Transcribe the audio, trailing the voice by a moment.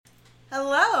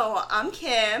Hello, I'm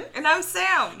Kim. And I'm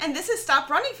Sam. And this is Stop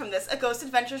Running From This, a Ghost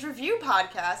Adventures review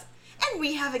podcast. And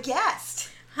we have a guest.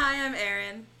 Hi, I'm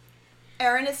Erin.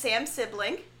 Erin is Sam's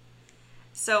sibling.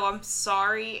 So I'm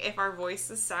sorry if our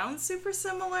voices sound super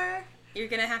similar. You're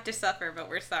gonna have to suffer, but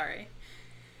we're sorry.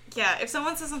 Yeah, if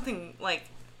someone says something, like,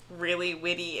 really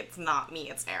witty, it's not me,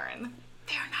 it's Erin.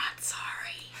 They're not sorry.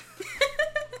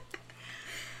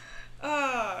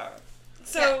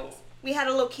 So... Yeah, we had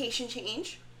a location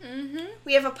change. Mm-hmm.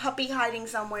 We have a puppy hiding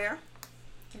somewhere.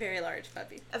 Very large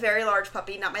puppy. A very large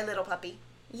puppy, not my little puppy.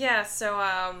 Yeah, so,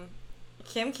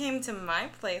 Kim came to my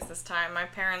place this time. My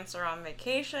parents are on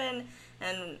vacation,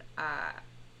 and,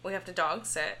 we have to dog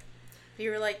sit.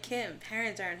 You were like, Kim,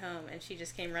 parents aren't home, and she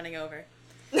just came running over.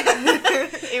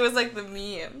 It was like the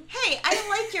meme. Hey, I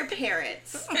like your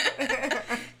parents.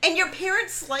 And your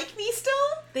parents like me still?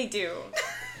 They do.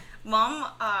 Mom,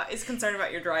 is concerned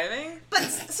about your driving. But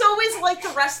so is, like,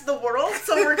 the rest of the world,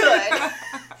 so we're good.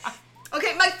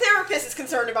 Okay, my therapist is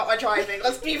concerned about my driving.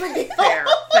 Let's be real.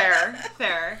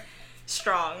 Fair.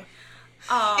 Strong.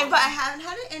 But I haven't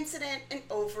had an incident in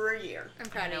over a year. I'm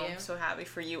proud of you. I'm so happy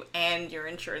for you and your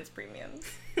insurance premiums.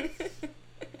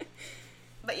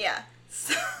 But yeah.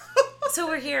 So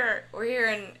we're here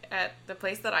at the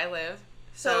place that I live.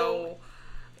 So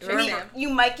you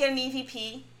might get an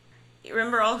EVP.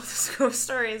 remember all of the ghost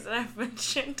stories that I've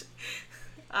mentioned.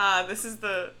 This is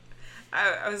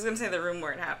I was gonna say the room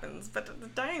where it happens, but the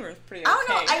dining room's pretty okay. Oh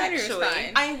no, actually,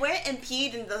 fine. I went and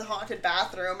peed in the haunted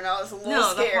bathroom, and I was a little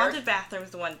No, scared. the haunted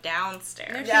bathroom's the one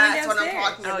downstairs. No, Yeah, that's what I'm downstairs.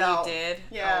 talking about. Oh, you did?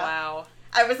 Yeah. Oh, wow.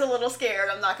 I was a little scared.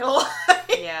 I'm not gonna lie.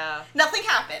 Yeah. Nothing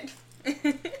happened.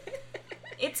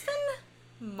 It's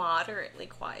been moderately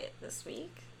quiet this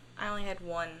week. I only had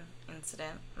one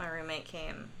incident. My roommate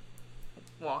came,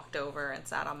 walked over and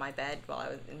sat on my bed while I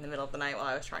was in the middle of the night while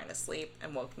I was trying to sleep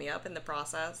and woke me up in the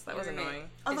process. That was annoying. It's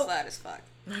Although- loud as fuck.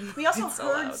 We also It's so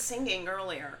heard loud. singing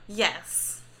earlier.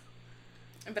 Yes.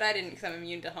 But I didn't because I'm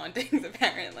immune to hauntings,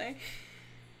 apparently.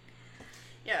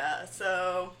 Yeah,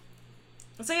 so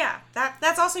So yeah,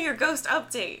 that's also your ghost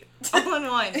update. All in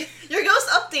one. your ghost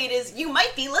update is you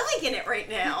might be living in it right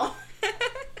now.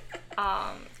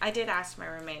 I did ask my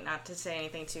roommate not to say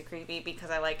anything too creepy because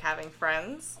I like having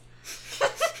friends.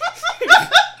 But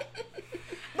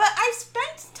I've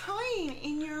spent time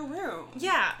in your room.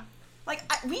 Yeah. Like,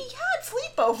 we had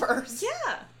sleepovers.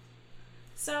 Yeah.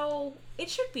 So it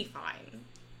should be fine.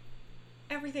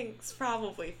 Everything's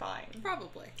probably fine.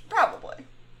 Probably. Probably.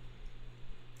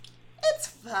 It's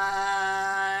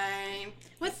fine.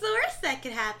 What's the worst that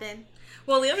could happen?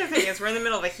 Well, the other thing is we're in the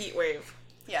middle of a heat wave.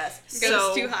 Yes. Because So-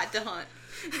 it's too hot to haunt.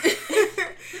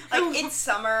 Like, it's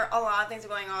summer, a lot of things are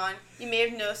going on. You may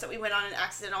have noticed that we went on an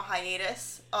accidental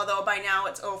hiatus, although by now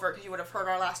it's over because you would have heard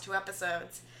our last 2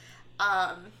 episodes.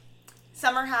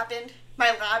 Summer happened.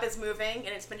 My lab is moving, and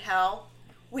it's been hell.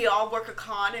 We all work a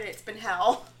con, and it's been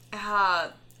hell.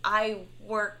 I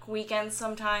work weekends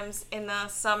sometimes in the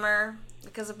summer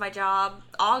because of my job.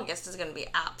 August is going to be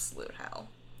absolute hell.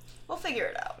 We'll figure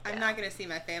it out. I'm not going to see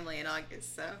my family in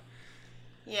August, so.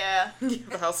 Yeah. You have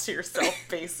the house to yourself,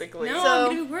 basically. No, So- I'm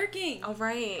going to be working. All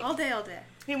right. All day.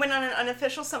 We went on an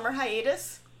unofficial summer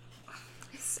hiatus.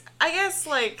 I guess,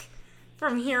 like,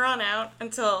 from here on out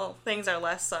until things are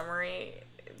less summery,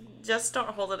 just don't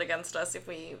hold it against us if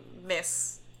we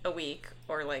miss a week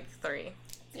or, like, 3.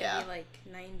 Yeah. Maybe like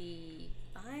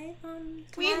 95 on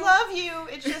We tomorrow? love you.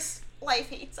 It's just life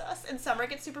hates us, and summer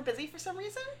gets super busy for some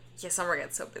reason. Yeah, summer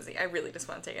gets so busy. I really just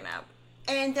want to take a nap.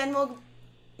 And then we'll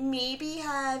maybe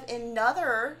have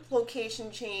another location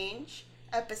change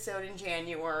episode in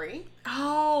January.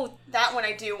 Oh, That one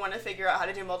I do want to figure out how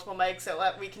to do multiple mics so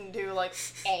that we can do, like,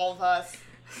 all of us.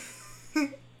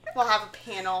 We'll have a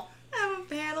panel. have a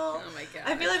panel. Oh my god.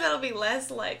 I feel like that'll be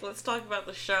less like, let's talk about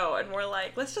the show, and more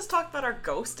like, let's just talk about our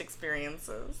ghost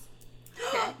experiences.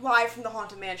 Okay. Live from the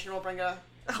Haunted Mansion, we'll bring a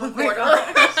Oh my recorder.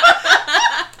 gosh.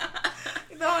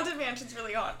 The Haunted Mansion's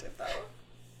really haunted,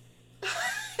 though.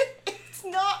 It's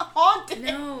not haunted.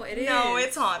 No, it is. No,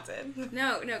 it's haunted.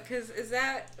 No, because is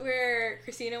that where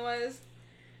Christina was?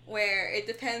 Where it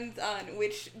depends on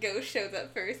which ghost shows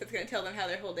up first. It's going to tell them how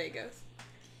their whole day goes.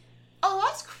 Oh,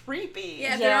 that's creepy.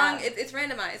 Yeah, if Yeah. they're wrong, it's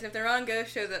randomized. If the wrong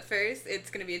ghost shows up first, it's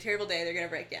going to be a terrible day. They're going to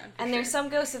break down. for And there's sure. some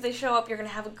ghosts, if they show up, you're gonna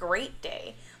have a great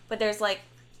day. But there's like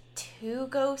 2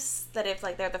 ghosts that if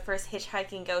like they're the first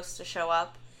hitchhiking ghosts to show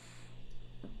up,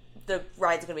 the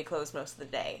ride's gonna be closed most of the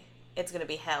day. It's gonna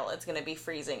be hell. It's gonna be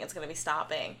freezing. It's gonna be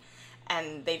stopping.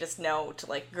 And they just know to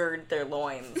like gird their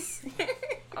loins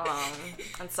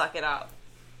and suck it up.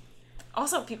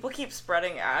 Also, people keep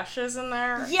spreading ashes in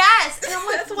there. Yes! And I'm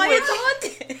like, That's why what? it's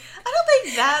haunted. I don't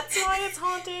think that's why it's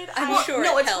haunted. I'm sure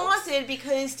No, it it's helps. haunted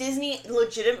because Disney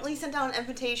legitimately sent out an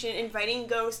invitation inviting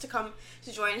ghosts to come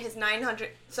to join his 900,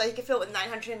 so he could fill it with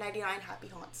 999 happy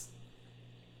haunts.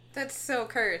 That's so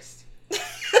cursed.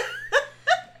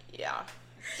 Yeah.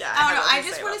 I don't know. I what to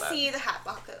just say want about to that. see the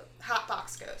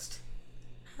Hatbox Ghost.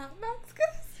 Hatbox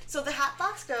Ghost? So the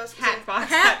Hatbox Ghost.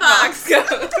 Hatbox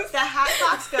Ghost. The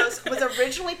Hatbox Ghost was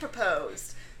originally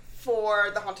proposed for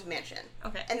the Haunted Mansion.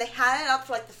 Okay. And they had it up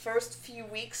for like the first few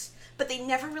weeks, but they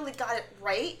never really got it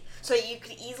right, so you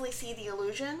could easily see the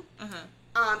illusion.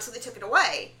 Mm-hmm. So they took it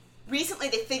away. Recently,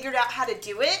 they figured out how to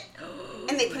do it,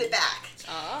 and they put it back.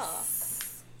 Ah.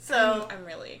 So, I'm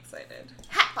really excited.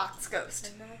 Hatbox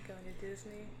Ghost. I'm not going to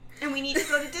Disney. And we need to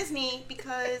go to Disney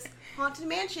because Haunted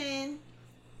Mansion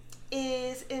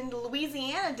is in the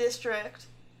Louisiana district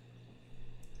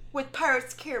with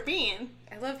Pirates of the Caribbean.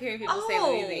 I love hearing people say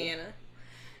Oh. Louisiana.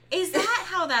 Is that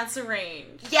how that's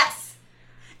arranged? Yes.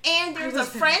 And there's a was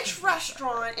very French confused.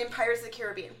 restaurant in Pirates of the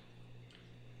Caribbean.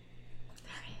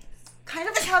 There is. Kind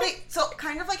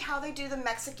of like how they do the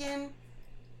Mexican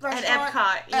At restaurant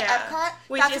Epcot, yeah. At Epcot.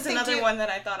 Which That's is what they another do. one that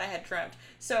I thought I had dreamt.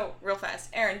 So, real fast.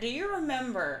 Erin, do you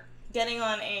remember getting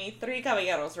on a Three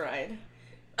Caballeros ride?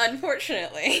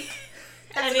 Unfortunately.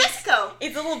 That's And in Mexico.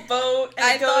 It's a little boat. And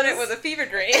I thought it was a fever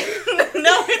dream.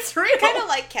 No, it's real. Kind of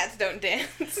like Cats Don't Dance.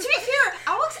 To be fair,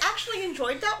 Alex actually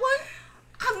enjoyed that one.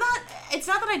 It's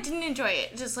not that I didn't enjoy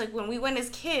it. Just like when we went as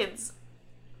kids,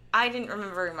 I didn't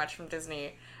remember very much from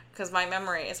Disney because my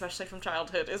memory, especially from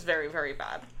childhood, is very, very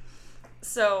bad.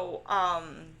 So,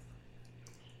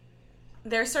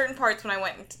 there are certain parts when I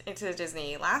went into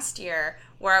Disney last year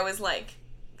where I was like,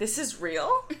 this is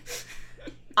real?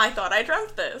 I thought I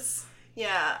dreamt this.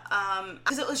 Yeah,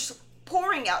 because it was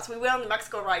pouring out, so we went on the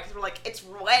Mexico ride because we're like, it's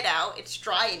wet out, it's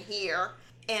dry in here,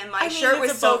 and my shirt it's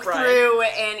was a boat soaked ride. through,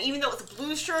 and even though it was a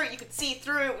blue shirt, you could see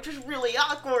through it, which was really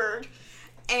awkward,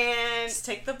 and Just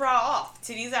take the bra off.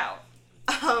 Titties out.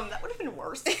 that would have been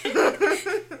worse.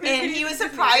 And he was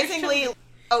surprisingly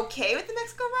okay with the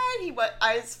Mexico ride.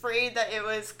 I was afraid that it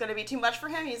was going to be too much for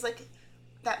him. He's like,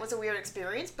 that was a weird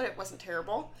experience, but it wasn't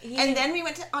terrible. Yeah. And then we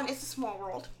went on It's a Small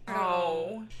World.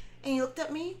 Oh. And he looked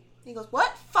at me, and he goes,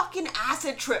 what fucking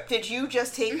acid trip did you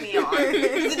just take me on?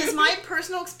 Because it is my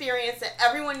personal experience that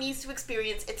everyone needs to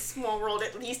experience It's a Small World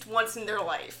at least once in their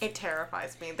life. It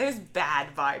terrifies me. There's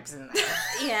bad vibes in there.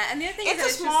 Yeah, and the other thing is It's that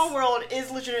a Small World is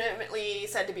legitimately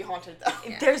said to be haunted, though.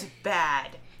 Yeah. There's bad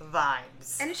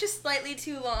vibes. And it's just slightly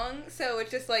too long, so it's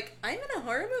just like, I'm in a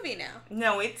horror movie now.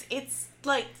 No, it's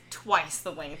like twice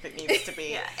the length it needs to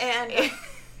be. Yeah, and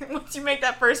Once you make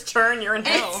that first turn, you're in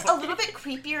hell. it's a little bit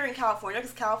creepier in California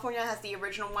because California has the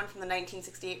original one from the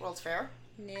 1968 World's Fair.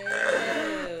 No.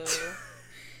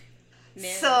 No.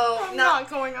 So I'm not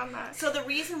going on that. So the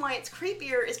reason why it's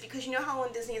creepier is because you know how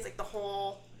in Disney it's like the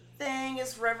whole thing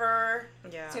is river.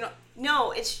 Yeah. So no,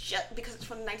 it's just because it's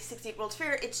from the 1968 World's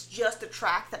Fair. It's just a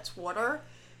track that's water.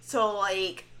 So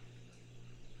like,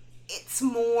 it's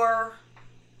more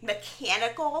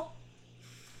mechanical.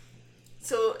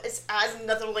 So it adds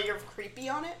another layer of creepy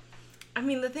on it. I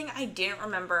mean, the thing I didn't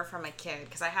remember from a kid,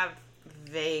 because I have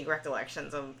vague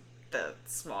recollections of the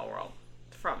Small World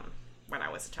from when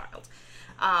I was a child.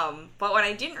 But what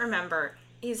I didn't remember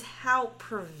is how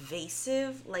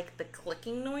pervasive, like, the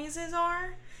clicking noises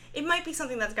are. It might be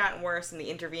something that's gotten worse in the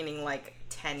intervening, like,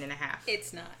 10 and a half.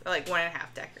 It's not. Like, 1.5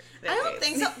 decades. I don't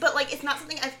think so, but like it's not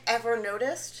something I've ever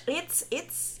noticed. It's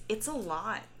a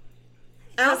lot.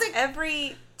 I don't Because think.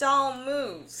 every doll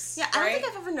moves. Yeah, I don't right? think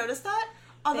I've ever noticed that.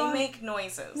 They Although make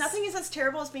noises. nothing is as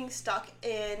terrible as being stuck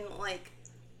in like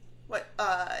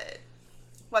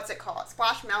what's it called?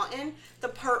 Splash Mountain. The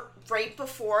part right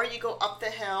before you go up the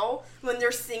hill when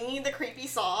they're singing the creepy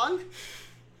song.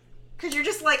 Cause you're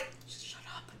just like, just shut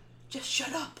up. Just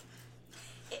shut up.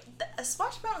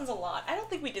 Splash Mountain's a lot. I don't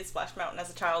think we did Splash Mountain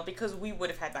as a child because we would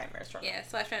have had nightmares from it. Yeah,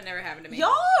 Splash Mountain never happened to me.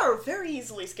 Y'all are very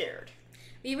easily scared.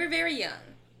 We were very young.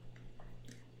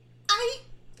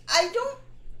 I don't.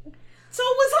 So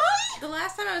was I. The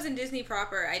last time I was in Disney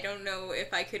proper, I don't know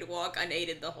if I could walk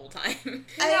unaided the whole time.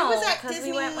 I was at because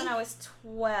Disney. we went when I was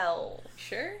 12.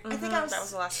 Sure. I think I was, that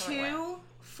was the last time I went. 2,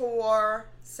 4,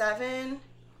 7,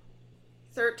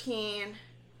 13,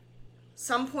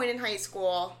 some point in high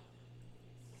school,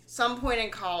 some point in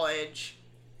college,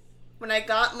 when I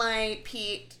got my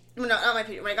when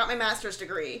I got my master's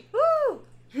degree. Woo!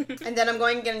 And then I'm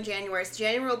going again in January. So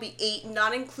January will be 8,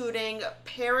 not including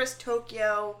Paris,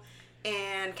 Tokyo,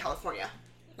 and California.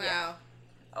 Wow.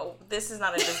 Oh, this is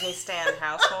not a Disney stand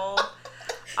household.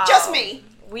 Just me.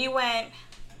 We went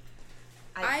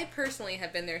I personally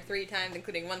have been there 3 times,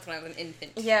 including once when I was an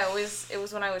infant. Yeah, it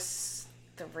was when I was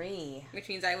 3. Which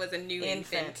means I was a new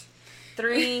infant.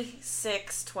 3,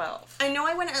 6, 12. I know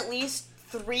I went at least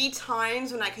 3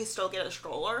 times when I could still get a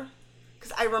stroller.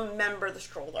 Because I remember the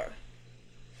stroller.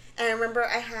 And I remember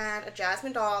I had a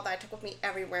Jasmine doll that I took with me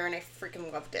everywhere, and I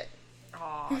freaking loved it.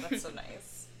 Aw, that's so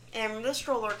nice. And I remember the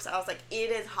stroller because I was like, it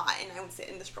is hot, and I would sit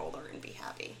in the stroller and be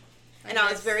happy. And I I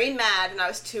was miss- very mad, and I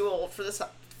was too old for the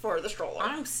stroller.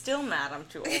 I'm still mad I'm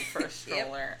too old for a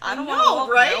stroller. I I don't know, want to walk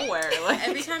right? nowhere. Like,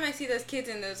 Every time I see those kids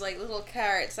in those like little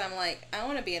carts, I'm like, I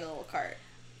want to be in a little cart.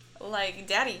 like,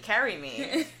 Daddy, carry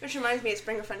me. Which reminds me, it's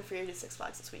Bring a Friend for You to Six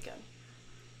Flags this weekend.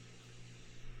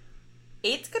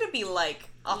 It's gonna be like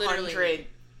 100 Literally.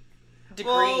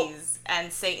 degrees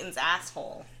and Satan's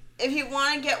asshole. If you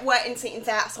want to get wet in Satan's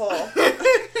asshole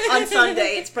on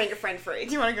Sunday, it's Bring a Friend for Do You.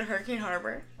 you want to go to Hurricane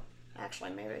Harbor? Actually,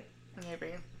 maybe.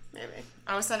 Maybe. I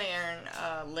I was sending Aaron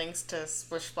links to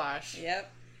Splish Splash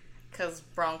Yep. because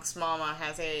Bronx Mama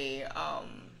has a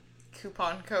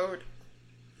coupon code.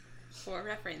 For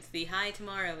reference, the high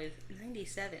tomorrow is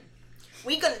 97.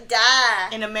 We gonna die.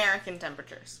 In American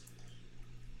temperatures.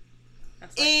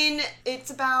 That's like,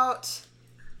 It's about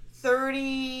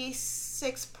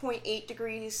 36.8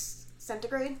 degrees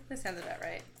centigrade. that sounds about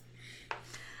right.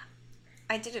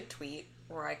 I did a tweet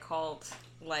where I called,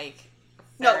 like,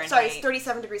 No, sorry, it's Fahrenheit.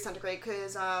 37 degrees centigrade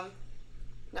because,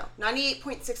 no,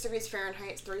 98.6 degrees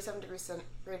Fahrenheit is 37 degrees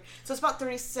centigrade. So it's about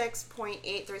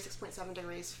 36.8, 36.7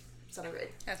 degrees centigrade.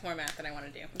 That's more math than I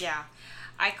want to do. Yeah.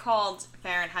 I called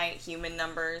Fahrenheit human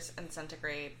numbers and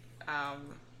centigrade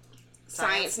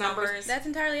science numbers. That's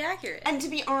entirely accurate. And to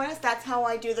be honest, that's how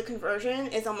I do the conversion,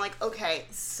 is I'm like, okay,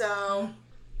 so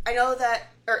I know that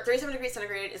 37 degrees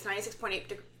centigrade is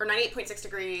 98.6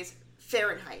 degrees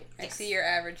Fahrenheit. I see your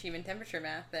average human temperature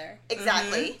math there.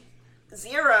 Exactly.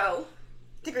 0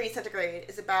 degrees centigrade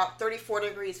is about 34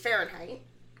 degrees Fahrenheit.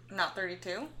 Not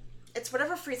 32? It's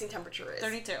whatever freezing temperature is.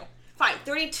 32. Fine,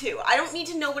 32. I don't need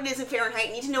to know what it is in Fahrenheit.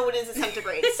 I need to know what it is in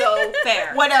centigrade. So,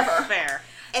 Fair. whatever. Fair.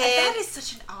 And that is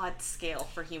such an odd scale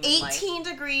for human life. 18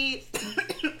 degrees...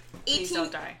 Please 18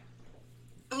 don't die.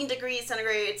 degrees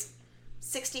centigrade is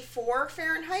 64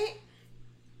 Fahrenheit.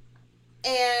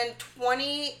 And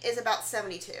 20 is about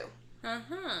 72.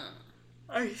 Uh-huh.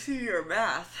 I see your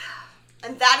math.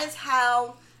 And that is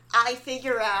how I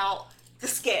figure out the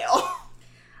scale.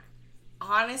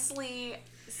 Honestly,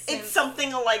 It's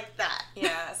something like that.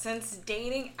 yeah, since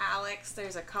dating Alex,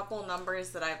 there's a couple numbers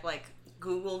that I've, like,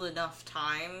 Googled enough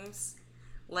times.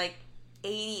 Like,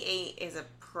 88 is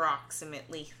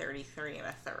approximately 33 and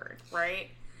a third, right?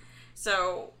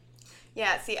 So,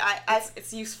 Yeah, see,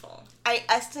 it's useful. I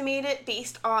estimate it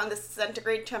based on the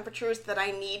centigrade temperatures that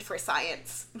I need for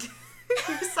science.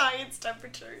 Science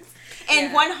temperatures. And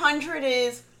Yeah. 100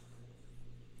 is...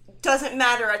 doesn't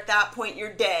matter at that point,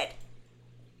 you're dead.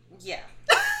 Yeah.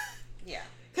 Yeah.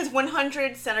 Because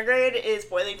 100 centigrade is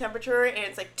boiling temperature, and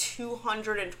it's like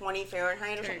 220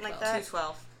 Fahrenheit or something like that.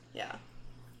 212. Yeah.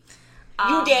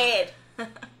 Um, You dead.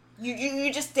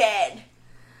 You just dead.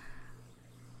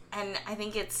 And I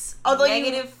think it's Although you-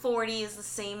 negative 40 is the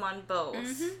same on both.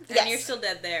 Mm-hmm. And Yes. you're still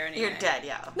dead there anyway. You're dead,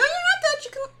 yeah. No, you're not dead.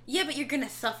 You can... Yeah, but you're gonna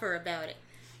suffer about it.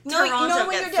 No, you Toronto know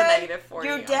when gets you're to dead? negative 40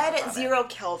 You're on dead top at of 0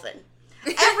 Kelvin.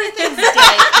 Everything's dead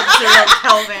at 0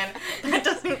 Kelvin. That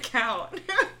doesn't count.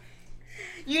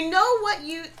 You know what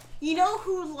you know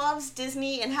who loves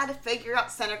Disney and had to figure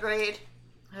out centigrade?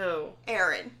 Who?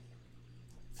 Aaron.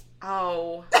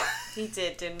 Oh, he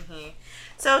did, didn't he?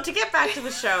 So, to get back to the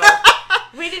show,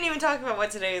 we didn't even talk about what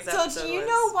today's So episode do you was.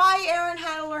 know why Aaron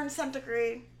had to learn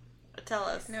centigrade? Tell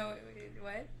us. No,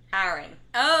 what? Aaron.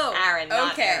 Oh, Aaron,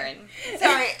 not okay. Aaron.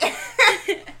 Sorry.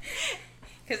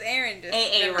 Because Aaron just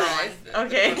A.A. memorized Ron.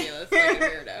 the Okay. formulas like a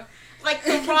weirdo. Like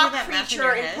Can the you do rock that math in creature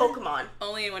your in head? Pokemon.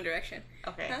 Only in one direction.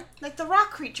 Okay. Huh? Like the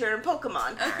rock creature in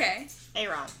Pokemon. Okay.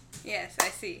 Aaron. Yes, I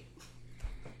see.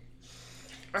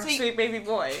 Our So you- sweet baby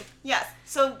boy. Yes.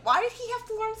 So why did he have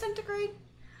to learn centigrade?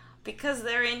 Because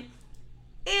they're in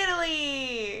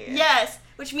Italy. Yes.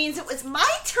 Which means it was my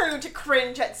turn to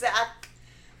cringe at Zach,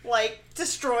 like,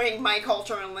 destroying my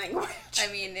culture and language.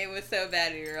 I mean, it was so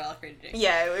bad we were all cringing.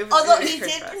 Yeah, it was. Although it was he did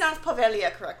Christmas. pronounce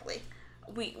Pavelia correctly.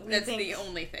 We That's think the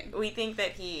only thing. we think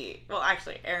that he. Well,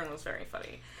 actually, Aaron was very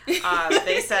funny.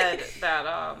 They said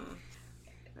that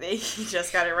he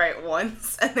just got it right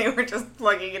once, and they were just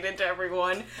plugging it into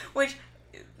everyone, which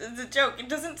is a joke. It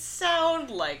doesn't sound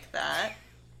like that,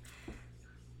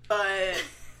 but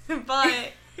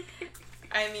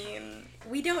I mean,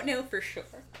 We don't know for sure.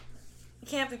 it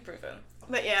can't be proven.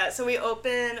 But yeah, so we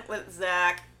open with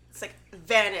Zach. It's like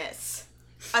Venice.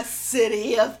 a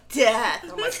city of death.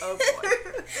 I'm like, oh boy.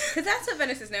 Because that's what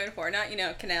Venice is known for, not,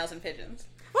 canals and pigeons.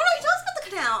 Well, no, he talks about the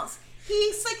canals.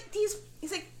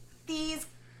 He's like, these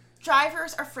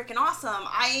drivers are freaking awesome.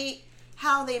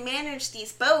 How they manage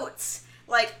these boats.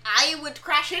 Like, I would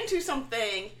crash into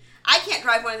something. I can't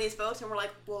drive one of these boats. And we're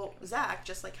like, well, Zach,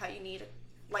 just like how you need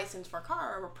a license for a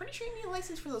car, we're pretty sure you need a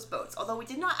license for those boats. Although we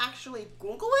did not actually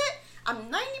Google it,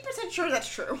 I'm 90% sure that's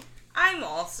true. I'm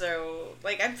also,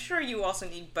 I'm sure you also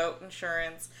need boat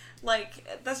insurance.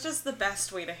 That's just the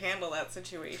best way to handle that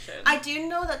situation. I do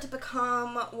know that to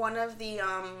become one of the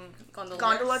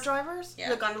gondola drivers,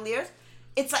 the gondoliers,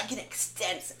 it's like an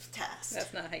extensive test.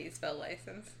 That's not how you spell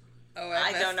license. Oh,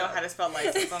 I don't know how to spell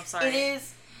license, I'm sorry. It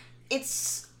is,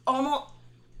 it's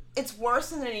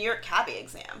worse than a New York cabbie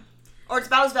exam. Or it's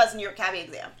about as bad as a New York cabbie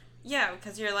exam. Yeah,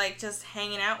 because you're, just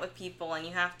hanging out with people and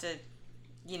you have to,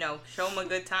 show them a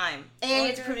good time. And you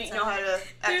have to prove that you know how to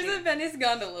actually... There's a Venice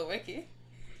Gondola wiki.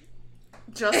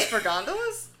 Just for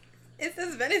gondolas? It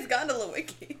says Venice Gondola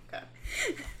wiki. Okay.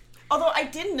 Although I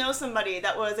did know somebody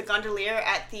that was a gondolier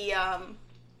at the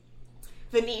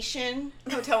Venetian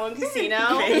Hotel and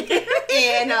Casino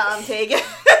in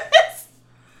Vegas.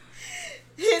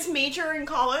 His major in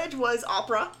college was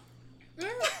opera.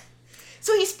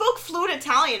 So he spoke fluent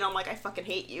Italian. I'm like, I fucking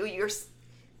hate you.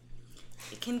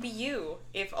 It can be you,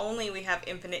 if only we have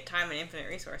infinite time and infinite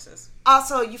resources.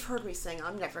 Also, you've heard me sing.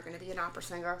 I'm never going to be an opera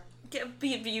singer. Yeah, but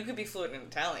you could be fluent in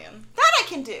Italian. That I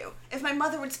can do, if my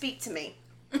mother would speak to me.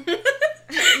 That's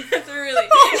really.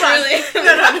 No,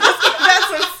 that's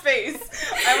some space.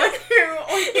 I want you,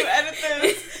 when you edit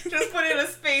this, just put in a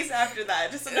space after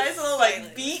that. Just a nice little,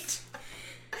 beat.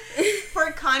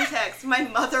 For context, my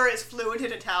mother is fluent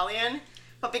in Italian,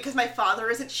 but because my father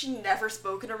isn't, she never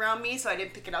spoke it around me, so I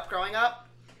didn't pick it up growing up.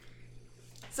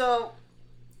 So,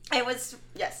 it was,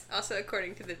 yes. Also,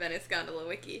 according to the Venice Gondola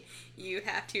wiki, you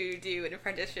have to do an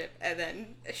apprenticeship and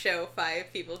then show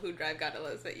 5 people who drive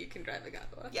gondolas that you can drive a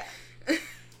gondola. Yeah.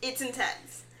 It's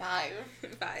intense. 5.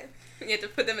 You have to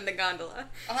put them in the gondola.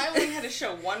 I only had to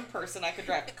show one person I could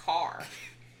drive a car.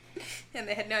 And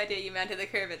they had no idea you mounted the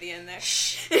curve at the end there.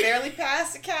 Barely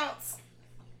passed, it counts.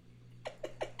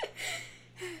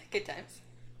 Good times.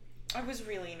 I was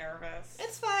really nervous.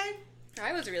 It's fine.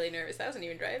 I was really nervous. I wasn't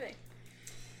even driving.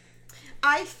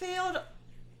 I failed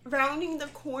rounding the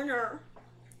corner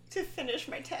to finish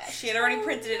my test. She had already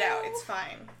printed it out. It's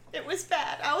fine. It was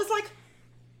bad. I was like,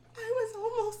 I was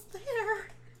almost there.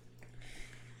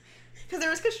 Because there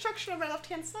was construction on my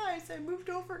left-hand side, so I moved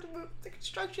over to move the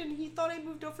construction. He thought I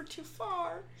moved over too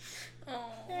far.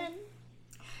 Oh. And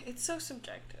it's so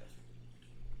subjective.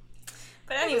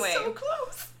 But anyway. I was so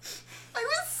close. I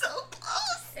was so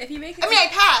close. If you make it I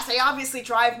passed. I obviously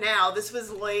drive now. This was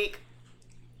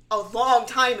a long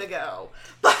time ago.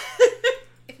 But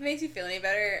if it makes you feel any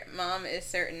better, Mom is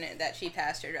certain that she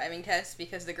passed her driving test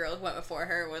because the girl who went before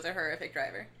her was a horrific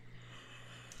driver.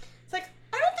 It's like,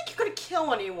 I don't think you're going to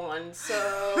kill anyone,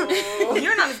 so...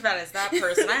 You're not as bad as that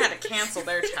person. I had to cancel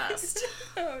their test.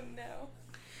 Oh, no.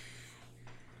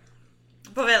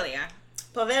 Poveglia.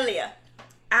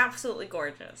 Absolutely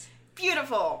gorgeous.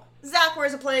 Beautiful. Zach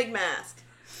wears a plague mask.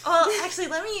 Well, actually,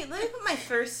 let me put my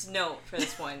first note for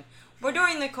this one. We're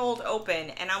doing the cold open,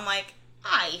 and I'm like,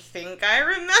 I think I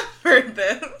remember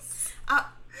this.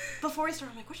 Before we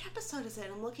start, I'm like, which episode is it?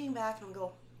 And I'm looking back, and I'm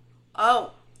going,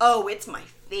 oh, it's my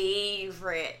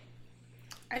favorite.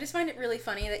 I just find it really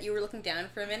funny that you were looking down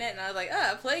for a minute, and I was like,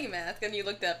 a plague mask, and you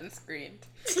looked up and screamed.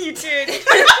 You did.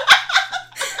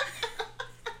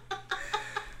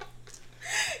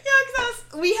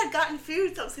 We had gotten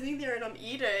food, so I'm sitting there and I'm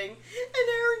eating, and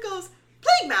Aaron goes,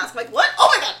 plague mask. I'm like, what? Oh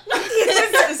my god.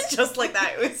 It was just like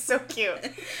that. It was so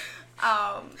cute.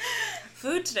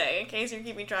 Food today, in case you're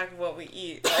keeping track of what we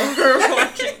eat while we're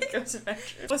watching Ghost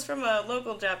Adventures, was from a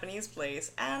local Japanese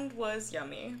place and was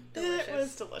yummy. Delicious. It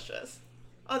was delicious.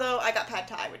 Although I got pad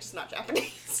thai, which is not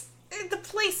Japanese. The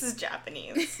place is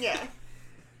Japanese. Yeah.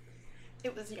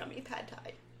 It was yummy pad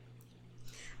thai.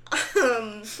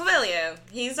 Poveglia.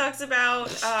 He talks about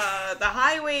the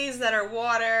highways that are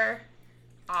water.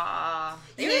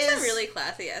 They were some really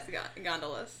classy ass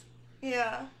gondolas.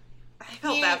 Yeah. I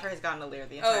felt bad for his gondolier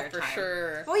the entire time. Oh, for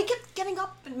sure. Well, he kept getting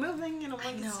up and moving, and I'm like,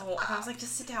 I know. And I was like,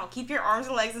 just sit down. Keep your arms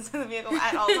and legs inside the vehicle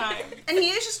at all times. And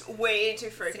he is just way too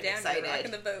freaking Sit down, excited. you're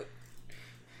rocking the boat.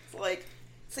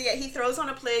 So yeah, he throws on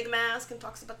a plague mask and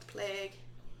talks about the plague.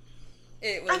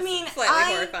 It was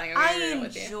slightly horrifying. I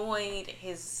enjoyed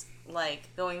his,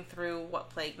 going through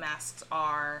what plague masks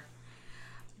are.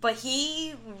 But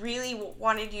he really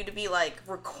wanted you to be,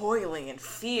 recoiling in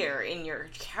fear in your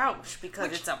couch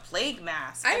because it's a plague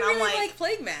mask. I and really I'm like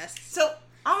plague masks. So,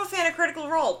 I'm a fan of Critical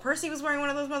Role. Percy was wearing one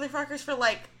of those motherfuckers for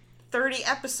like 30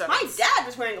 episodes. My dad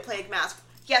was wearing a plague mask.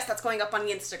 Yes, that's going up on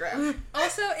the Instagram.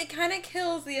 Also, it kind of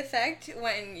kills the effect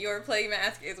when your plague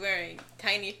mask is wearing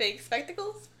tiny fake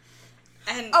spectacles.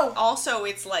 And also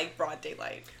it's like broad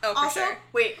daylight. Oh, for Also, sure.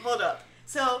 wait, hold up.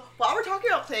 So, while we're talking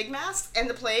about plague masks and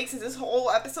the plague, since this whole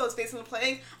episode is based on the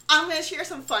plague, I'm going to share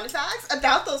some fun facts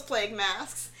about those plague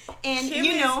masks. And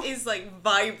Kim is like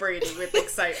vibrating with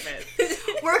excitement.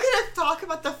 we're going to talk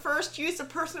about the first use of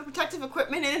personal protective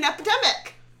equipment in an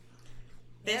epidemic.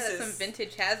 That's some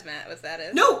vintage hazmat, what that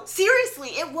is. No, seriously,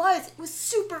 it was. It was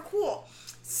super cool.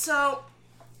 So,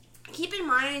 keep in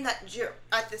mind that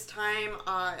at this time,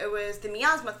 it was the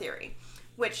miasma theory,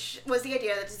 which was the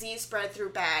idea that disease spread through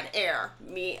bad air.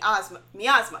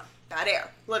 Miasma. Bad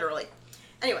air, literally.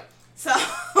 Anyway, so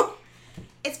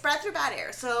it spread through bad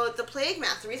air. So the plague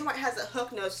mask, the reason why it has a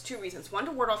hook nose is two reasons. One,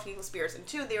 to ward off evil spirits, and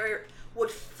two, they would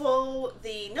fill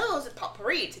the nose with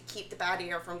potpourri to keep the bad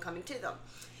air from coming to them.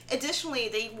 Additionally,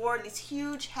 they wore these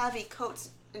huge, heavy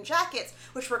coats and jackets,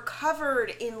 which were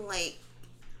covered in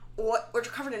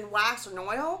covered in wax or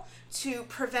oil to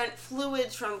prevent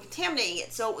fluids from contaminating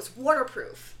it, so it was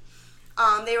waterproof.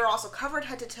 They were also covered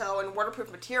head to toe in waterproof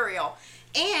material,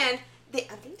 and I'm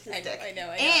getting to this dick. I know.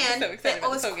 And I'm so excited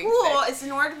what was about the cool is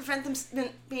in order to prevent them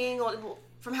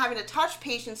from having to touch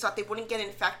patients so that they wouldn't get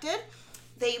infected,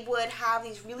 they would have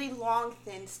these really long,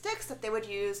 thin sticks that they would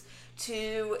use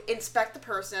to inspect the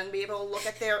person, be able to look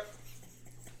at their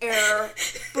air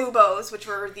buboes, which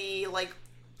were the,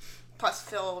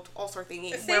 pus-filled ulcer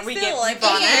thingies. Where we get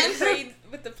Ebonics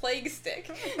with the plague stick.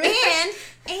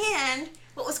 and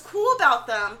what was cool about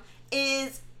them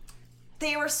is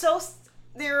they were so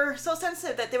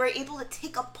sensitive that they were able to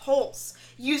take a pulse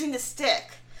using the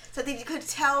stick so that they could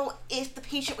tell if the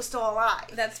patient was still alive.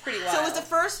 That's pretty wild. So it was the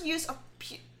first use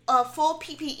of full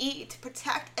PPE to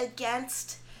protect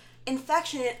against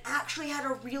infection. It actually had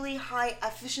a really high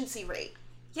efficiency rate.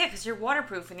 Yeah, because you're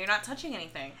waterproof and you're not touching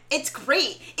anything. It's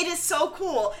great. It is so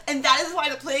cool. And that is why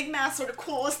the plague masks are the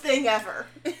coolest thing ever.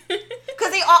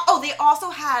 Because they also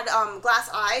had glass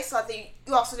eyes, so that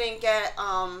you also didn't get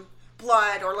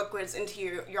blood or liquids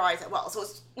into your eyes as well. So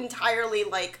it's entirely,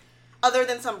 other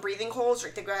than some breathing holes,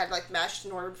 they had, mesh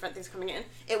in order to prevent things coming in,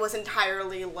 it was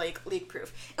entirely,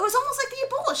 leak-proof. It was almost like the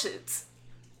Ebola suits.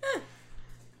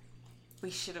 We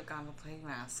should have gone with plague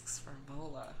masks for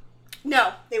Ebola.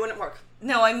 No, they wouldn't work.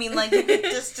 No, I mean, you could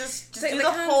just do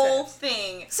the whole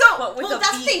thing. So,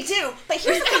 that's the thing, too. But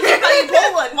here's the thing about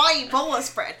Ebola and why Ebola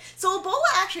spread. So, Ebola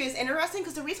actually is interesting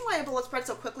because the reason why Ebola spread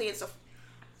so quickly and so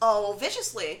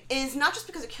viciously is not just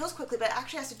because it kills quickly, but it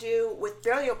actually has to do with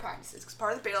burial practices. Because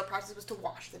part of the burial practice was to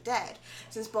wash the dead.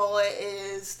 Since Ebola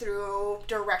is through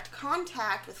direct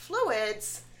contact with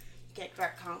fluids, get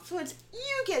direct contact with fluids,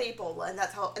 you get Ebola,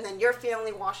 and then your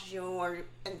family washes you,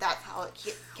 and that's how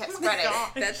it kept spreading.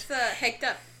 That's hecked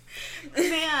up.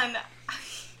 Man.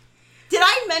 Did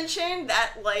I mention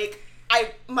that,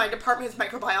 my department is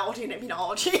microbiology and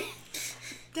immunology?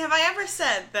 Have I ever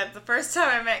said that the first time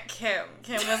I met Kim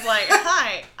was like,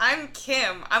 "Hi, I'm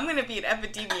Kim. I'm going to be an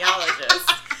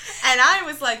epidemiologist." And I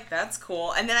was like, "That's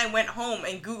cool." And then I went home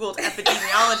and Googled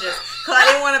epidemiologist because I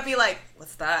didn't want to be like,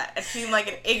 "What's that?" and seem like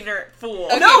an ignorant fool.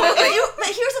 Okay, No, but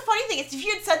here's the funny thing. Is if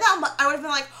you had said that, I would have been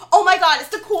like, "Oh my god, it's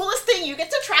the coolest thing. You get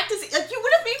to track this." You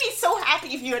would have made me so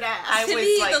happy if you had asked. I to was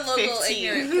be like the local 15.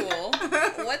 ignorant fool.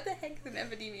 What the heck is an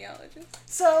epidemiologist?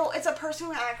 So it's a person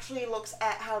who actually looks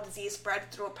at how disease spreads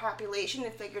through a population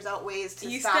and figures out ways to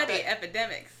You stop study it.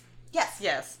 epidemics. Yes.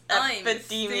 Yes. I'm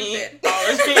Epidemiology.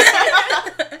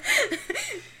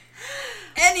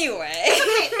 Anyway.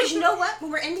 Okay, because you know what?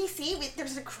 When we're in DC,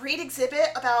 there's a great exhibit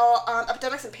about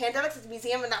epidemics and pandemics at the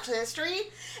Museum of Natural History,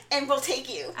 and we'll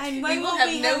take you. And We will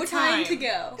have no time to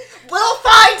go. We'll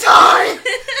find time!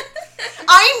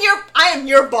 I am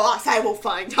your boss. I will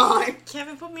find time.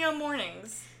 Kevin, put me on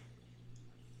mornings.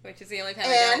 Which is the only time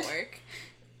I don't work.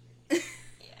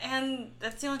 And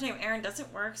that's the only time Aaron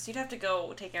doesn't work, so you'd have to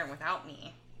go take Aaron without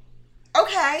me.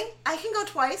 Okay, I can go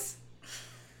twice.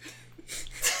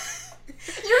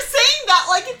 You're saying that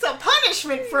like it's a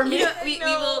punishment for me. We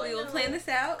will plan this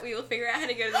out. We will figure out how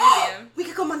to go to the museum. We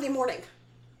could go Monday morning.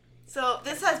 So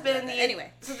this has been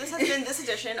So this has been this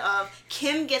edition of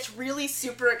Kim Gets Really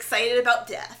Super Excited About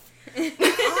Death.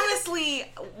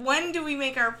 Honestly, when do we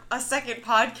make a second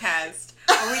podcast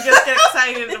where we just get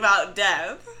excited about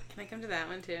death? Can I come to that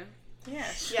one too? Yeah,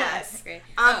 sure. Yes. Great.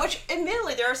 Which,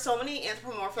 admittedly, there are so many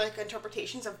anthropomorphic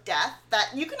interpretations of death that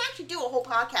you can actually do a whole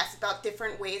podcast about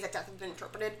different ways that death has been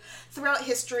interpreted throughout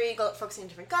history, focusing on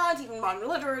different gods, even modern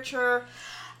literature.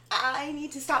 I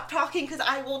need to stop talking because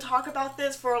I will talk about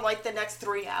this for like the next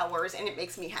 3 hours and it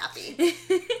makes me happy.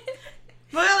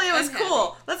 Well, it was I'm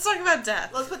cool. happy. Let's talk about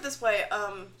death. Let's put it this way,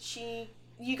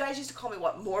 you guys used to call me,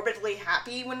 morbidly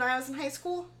happy when I was in high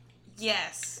school?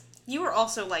 Yes. You were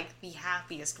also, like, the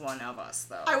happiest one of us,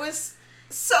 though. I was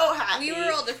so happy. We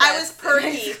were all I was depressed in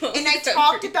perky, high school. and I So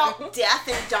talked true. about death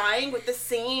and dying with the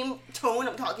same tone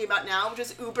I'm talking about now, which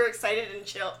is uber excited and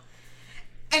chill.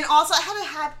 And also,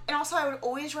 I would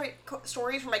always write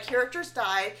stories where my characters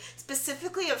die,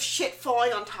 specifically of shit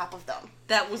falling on top of them.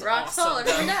 That was Rocks awesome. fall,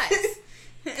 everyone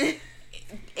dies.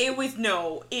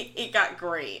 It got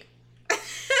great.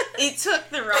 It took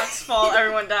the rocks fall,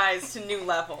 everyone dies to new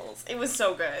levels. It was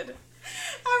so good.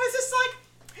 I was just like,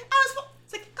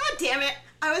 it's like, God damn it.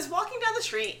 I was walking down the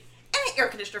street, and an air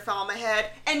conditioner fell on my head,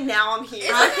 and now I'm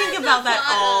here. I think about that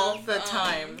plot all of, the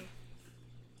time.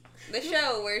 The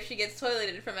show where she gets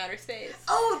toileted from outer space.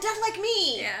 Oh, Death Like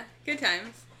Me. Yeah, good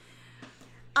times.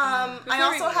 I Before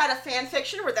also we- had a fan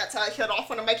fiction where that's how I killed off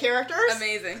one of my characters.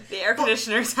 Amazing. The air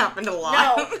conditioners happened a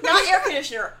lot. No, not air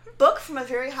conditioner. Book from a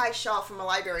very high shelf from a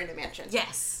library in a mansion.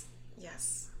 Yes.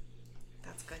 Yes.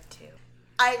 That's good too.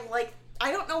 I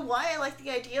don't know why I like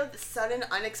the idea of the sudden,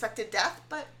 unexpected death,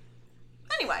 but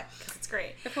anyway. Because it's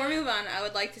great. Before we move on, I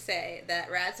would like to say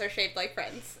that rats are shaped like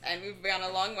friends, and we've gone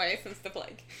a long way since the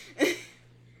plague.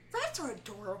 Rats are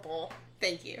adorable.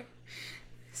 Thank you.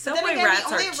 Subway again, the rats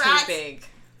are only too rats- big.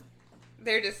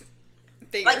 They're just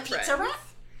bigger Like friends. pizza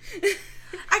rats?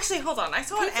 Actually, hold on. I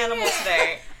saw an animal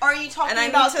today. Are you talking And I need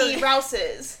about to- the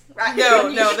rouses? Right? No,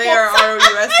 they are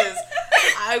ROUSs.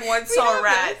 I once We saw a have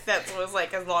rat that was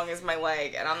like as long as my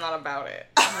leg, and I'm not about it.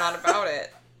 I'm not about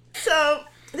it. So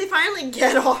they finally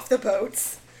get off the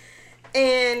boats,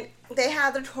 and they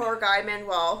have their tour guide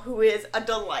Manuel, who is a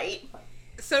delight.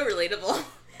 So relatable.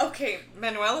 Okay,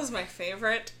 Manuel is my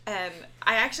favorite, and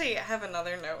I actually have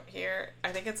another note here.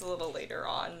 I think it's a little later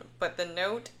on, but the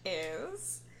note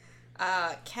is,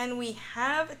 can we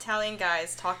have Italian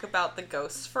guys talk about the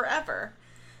ghosts forever?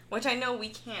 Which I know we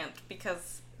can't,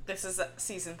 because this is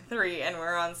season 3, and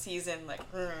we're on season,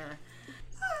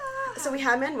 So we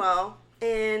have Manuel,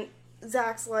 and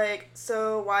Zach's like,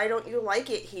 so why don't you like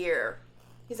it here?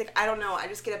 He's like, I don't know, I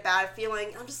just get a bad feeling.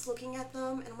 I'm just looking at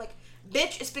them, and I'm like,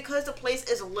 bitch, it's because the place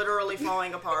is literally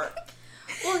falling apart.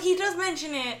 Well, he does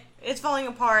mention it. It's falling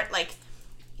apart. Like,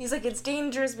 he's like, it's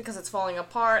dangerous because it's falling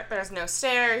apart. There's no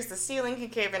stairs. The ceiling can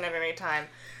cave in at any time.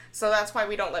 So that's why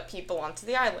we don't let people onto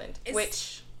the island.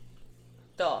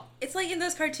 Duh. It's like in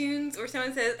those cartoons where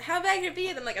someone says, how bad could it be?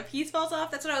 And then like a piece falls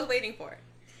off. That's what I was waiting for.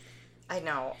 I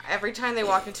know. Every time they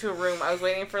walk into a room, I was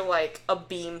waiting for, like, a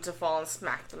beam to fall and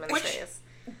smack them in the Which- face.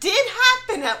 Did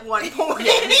happen at one point.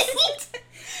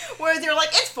 Where they're like,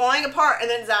 it's falling apart, and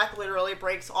then Zach literally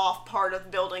breaks off part of the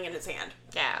building in his hand.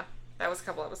 Yeah. That was a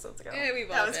couple episodes ago. Yeah, we've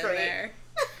That all was been great. there.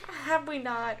 Have we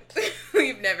not?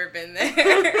 We've never been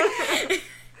there.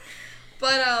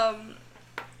 But,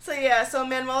 So yeah, so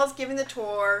Manuel's giving the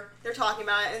tour. They're talking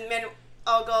about it, and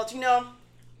Manuel goes,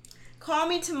 call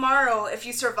me tomorrow if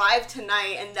you survive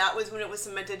tonight. And that was when it was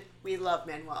cemented. We love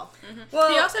Manuel.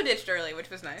 well, He also ditched early, which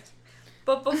was nice.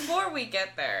 but before we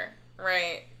get there,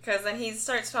 right, because then he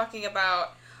starts talking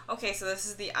about, okay, so this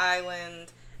is the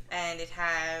island, and it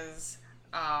has,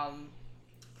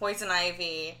 poison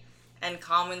ivy, and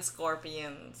common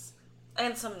scorpions,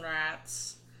 and some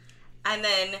rats. And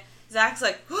then Zach's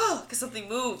like, oh, because something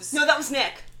moves. No, that was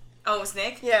Nick. Oh, it was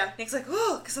Nick? Yeah. Nick's like,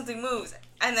 oh, because something moves.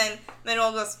 And then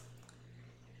Manuel goes,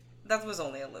 that was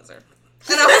only a lizard.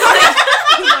 And I was like,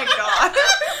 oh my god.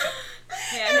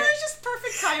 Yeah, And it was just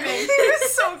perfect timing. It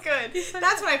was so good.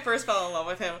 That's when I first fell in love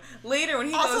with him. Later, when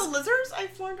he Also, goes, lizards,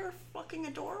 I've learned, are fucking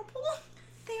adorable.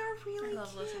 they are really I love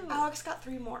cute. lizards. Alex got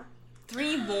 3 more.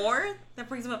 3 more? That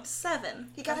brings him up to 7.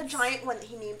 He got a giant one that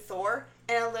he named Thor,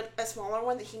 and a smaller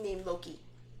one that he named Loki.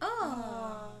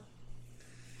 Oh.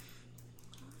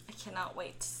 I cannot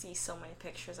wait to see so many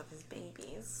pictures of his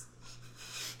babies.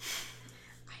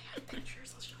 I have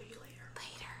pictures. I'll show you later.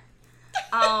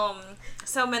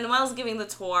 So Manuel's giving the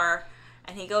tour,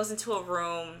 and he goes into a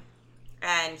room,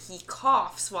 and he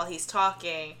coughs while he's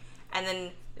talking, and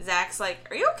then Zach's like,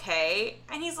 are you okay?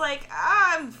 And he's like,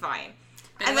 I'm fine.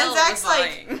 And then Manuel Zach's was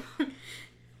like, lying.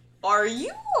 are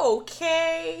you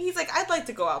okay? He's like, I'd like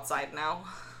to go outside now.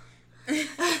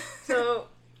 So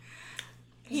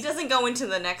he doesn't go into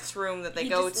the next room that they he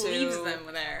go just to. leaves them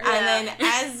there. And Yeah. then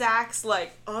as Zach's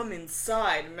like, I'm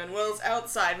inside, Manuel's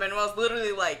outside, Manuel's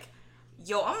literally like,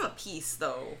 yo, I'm a piece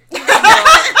though.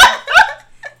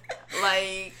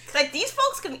 Like, Like, these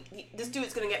folks this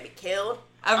dude's gonna get me killed.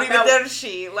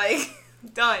 arrivederci, like,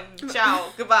 Done. Ciao.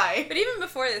 Goodbye. But even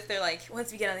before this, they're like,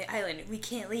 once we get on the island, we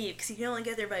can't leave because you can only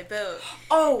get there by boat.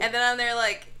 Oh. And then on there,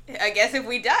 like, I guess if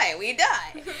we die, we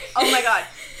die. Oh my god.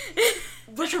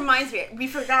 Which reminds me, we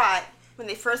forgot when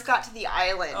they first got to the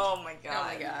island. Oh my god. Oh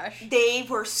my gosh. They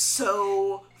were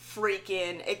so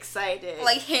freaking excited.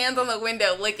 Like, hands on the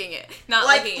window, licking it. Not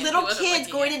like licking it. little He wasn't kids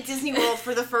licking going it. to Disney World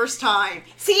for the first time.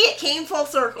 See, it came full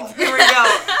circle. Here we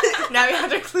go. Now we have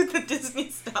to include the Disney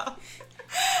stuff.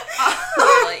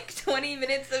 Like 20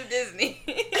 minutes of Disney.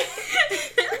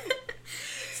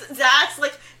 Zach's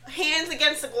like hands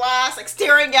against the glass, like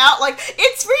staring out, like,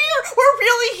 it's real, we're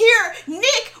really here.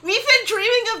 Nick, we've been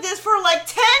dreaming of this for like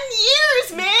 10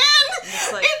 years, man.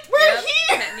 It's like, we're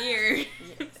here. 10 years.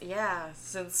 Yeah,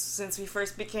 since we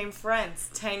first became friends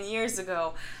 10 years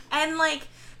ago. And like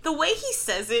the way he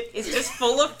says it is just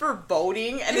full of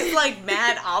foreboding and it's like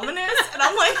mad ominous and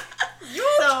I'm like, you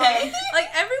okay? Like,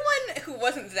 everyone who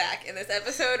wasn't Zach in this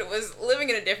episode was living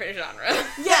in a different genre.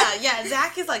 Yeah,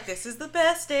 Zach is like, this is the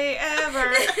best day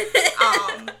ever.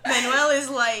 Manuel is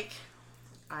like,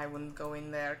 I wouldn't go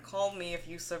in there. Call me if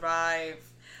you survive.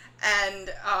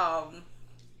 And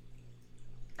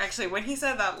actually, when he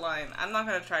said that line, I'm not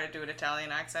gonna try to do an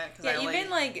Italian accent because Yeah, you've been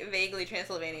like vaguely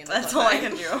Transylvanian. That's all I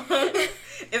can do.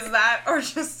 Is that or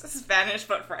just Spanish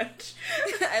but French?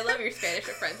 I love your Spanish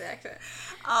or French accent.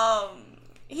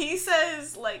 He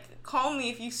says, like, call me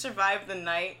if you survive the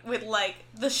night with, like,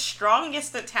 the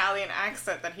strongest Italian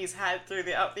accent that he's had through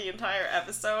the entire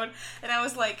episode. And I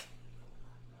was like,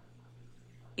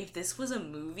 if this was a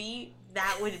movie,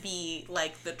 that would be,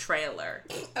 like, the trailer.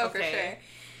 Oh, for sure.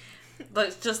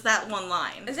 But just that one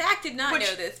line. Zach did not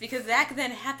know this because Zach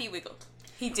then happy wiggled.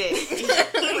 He did.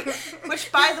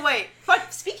 Which, by the way,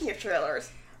 speaking of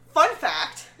trailers, fun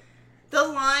fact, the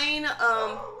line,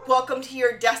 welcome to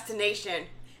your destination,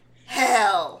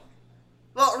 hell.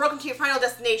 Well, welcome to your final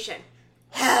destination,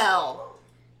 hell.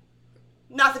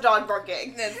 Not the dog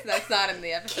barking. That's not in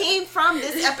the episode. Came from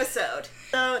this episode.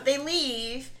 So they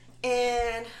leave,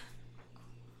 and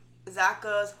Zach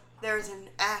goes, there's an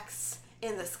X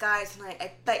in the sky tonight.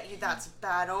 I bet you that's a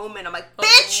bad omen. I'm like,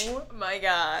 bitch! Oh my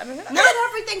god. Not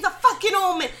everything's a fucking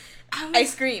omen! I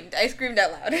screamed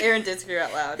out loud. Aaron did scream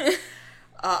out loud.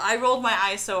 I rolled my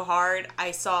eyes so hard,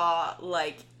 I saw,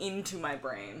 like, into my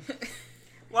brain.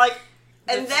 Like,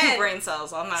 The and two then, brain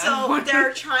cells on that. so one.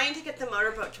 they're trying to get the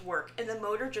motorboat to work, and the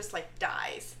motor just, like,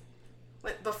 dies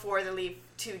before they leave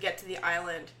to get to the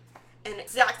island. And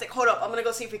Zach's like, hold up, I'm gonna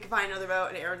go see if we can find another boat.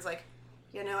 And Aaron's like,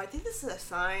 you know, I think this is a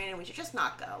sign, and we should just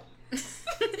not go.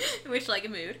 Wish like a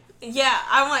mood. Yeah,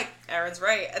 I'm like, Aaron's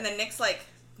right. And then Nick's like,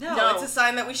 no, it's a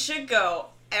sign that we should go.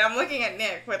 And I'm looking at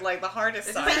Nick with, like, the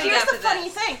hardest sign. But here's the after funny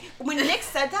thing. When Nick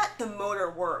said that, the motor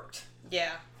worked.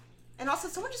 Yeah. And also,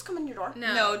 someone just come in your door?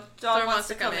 No, dog wants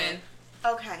to come in.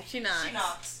 Okay. She knocks. She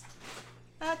knocks.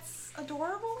 That's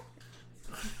adorable.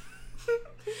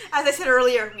 As I said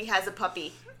earlier, he has a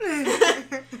puppy.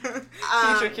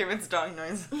 Future Cuban's dog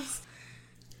noises.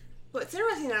 What's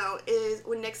interesting now is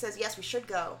when Nick says, yes, we should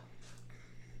go,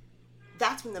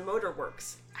 that's when the motor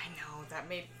works. I know, that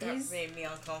made me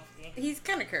uncomfortable. He's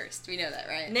kind of cursed. We know that,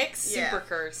 right? Nick's super Yeah.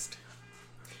 cursed.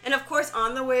 And of course,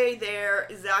 on the way there,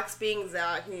 Zach's being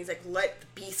Zach, and he's like, let the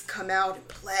beast come out and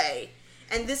play.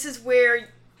 And this is where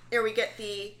we get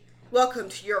the welcome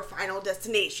to your final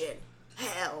destination,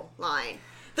 hell line.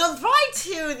 The ride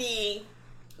to the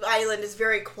island is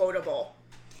very quotable.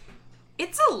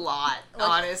 It's a lot,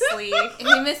 honestly.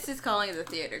 He missed his calling as a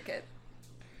theater kid.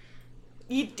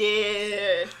 He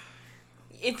did.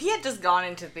 If he had just gone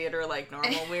into theater like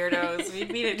normal weirdos,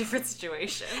 we'd be in a different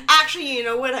situation. Actually, you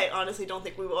know what? I honestly don't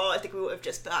think we will. I think we would have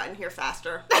just gotten here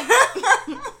faster.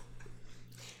 I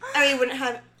mean, wouldn't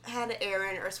have had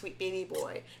Aaron or Sweet Baby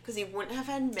Boy because he wouldn't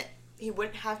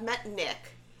have met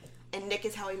Nick, and Nick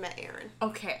is how he met Aaron.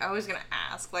 Okay, I was gonna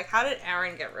ask, like, how did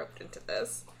Aaron get roped into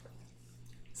this?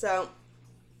 So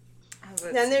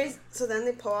then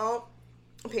they pull out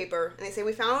a paper and they say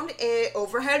we found a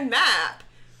overhead map,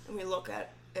 and we look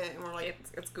at it and we're like,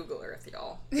 It's Google Earth,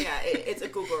 y'all. yeah, it's a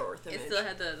Google Earth image. It still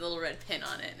had the little red pin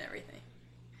on it and everything.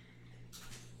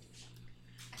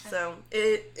 So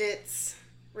it's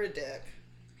ridiculous.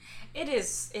 It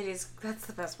is, that's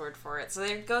the best word for it. So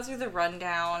they go through the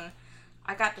rundown.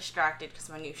 I got distracted because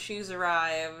my new shoes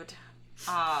arrived.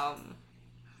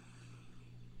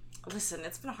 Listen,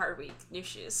 it's been a hard week. New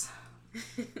shoes.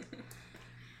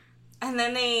 And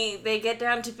then they get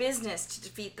down to business to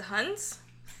defeat the Huns.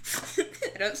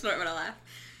 I don't snort when I laugh.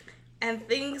 And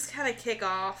things kind of kick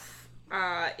off,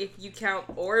 if you count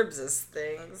orbs as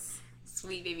things.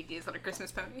 Sweet baby Jesus on a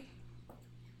Christmas pony.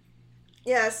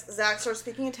 Yes, Zach started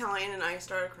speaking Italian and I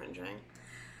started cringing.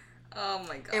 Oh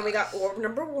my god. And we got orb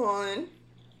number 1.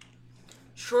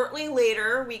 Shortly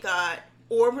later, we got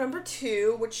orb number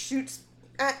 2, which shoots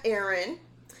at Aaron.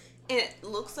 And it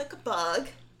looks like a bug.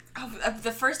 Oh,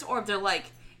 the first orb, they're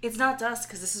like, it's not dust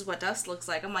because this is what dust looks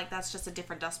like. I'm like, that's just a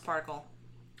different dust particle.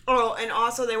 Oh, and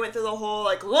also they went through the whole,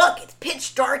 like, look, it's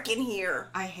pitch dark in here.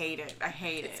 I hate it.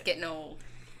 It's getting old.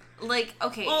 Like,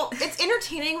 okay. Well, it's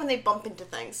entertaining when they bump into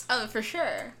things. Oh, for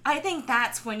sure. I think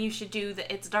that's when you should do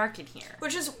the it's dark in here.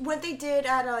 Which is what they did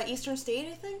at Eastern State,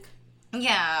 I think.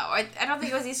 Yeah, I don't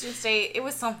think it was Eastern State. It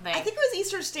was something. I think it was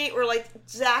Eastern State where, like,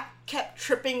 Zach kept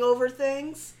tripping over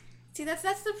things. See, that's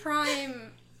the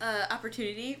prime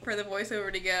opportunity for the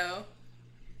voiceover to go.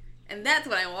 And that's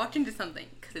when I walked into something,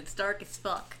 because it's dark as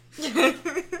fuck. Well,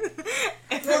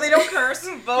 they don't curse.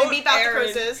 Vote They beep out the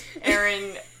curses.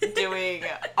 Aaron doing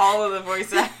all of the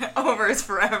voiceovers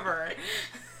forever.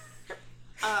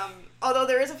 Although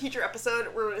there is a future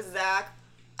episode where Zach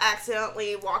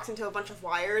accidentally walks into a bunch of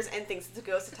wires and thinks it's a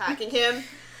ghost attacking him.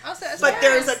 Also, But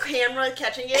there's a camera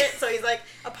catching it, so he's like,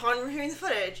 upon reviewing the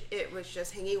footage, it was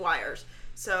just hanging wires.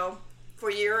 So,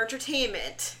 for your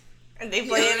entertainment. And they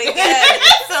play it again.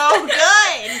 It's so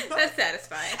good. That's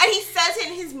satisfying. And he says it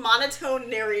in his monotone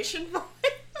narration voice.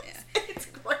 Yeah. It's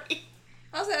great.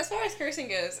 Also, as far as cursing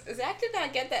goes, Zach did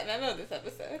not get that memo this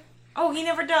episode. Oh, he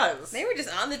never does. They were just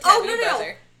on the Oh, taboo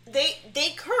buzzer.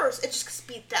 They curse, it just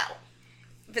speaked out.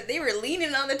 But they were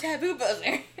leaning on the taboo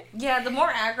buzzer. Yeah, the more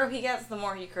aggro he gets, the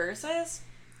more he curses.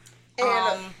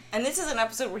 And this is an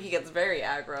episode where he gets very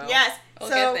aggro. Yes. We'll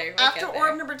So get there, after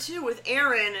orb number 2 with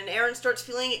Aaron, and Aaron starts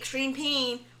feeling extreme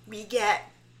pain, we get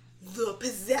the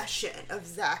possession of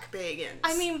Zach Bagans.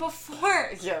 I mean,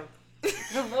 before Zachary,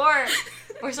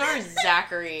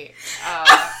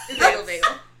 Bagel.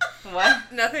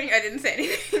 what? Nothing, I didn't say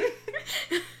anything.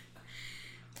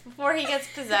 Before he gets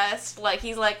possessed, like,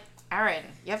 he's like, Aaron,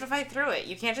 you have to fight through it.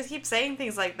 You can't just keep saying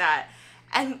things like that.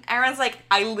 And Aaron's like,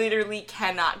 I literally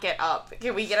cannot get up.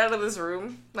 Can we get out of this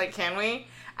room? Like, can we?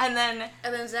 And then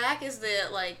Zach is the,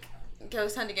 like,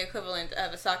 ghost hunting equivalent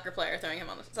of a soccer player throwing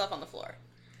himself on the floor.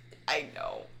 I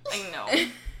know.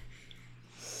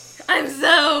 I'm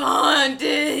so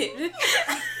haunted!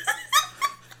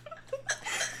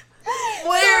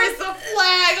 Where's the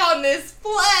flag on this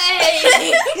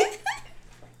play?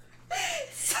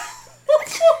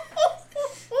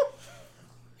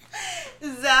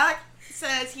 Zach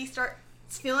says he starts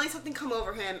feeling something come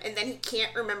over him, and then he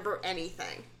can't remember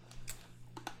anything.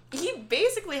 He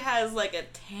basically has, like, a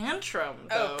tantrum,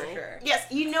 though. Oh, for sure. Yes,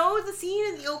 you know the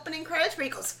scene in the opening credits where he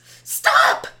goes,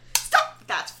 "Stop! Stop!"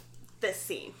 That's this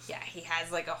scene. Yeah, he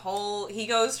has, like, he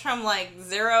goes from, like,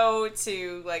 0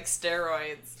 to, like,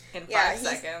 steroids in 5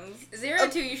 seconds. 0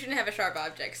 to you shouldn't have a sharp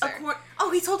object, sir.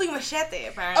 Oh, he's holding a machete,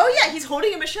 apparently. Oh yeah, he's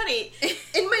holding a machete.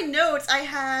 In my notes, I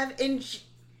have in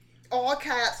all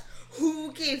caps,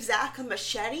 who gave Zach a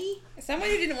machete? Someone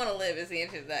who didn't want to live is the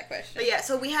answer to that question. But yeah,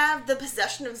 so we have the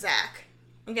possession of Zach.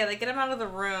 Yeah, they get him out of the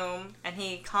room, and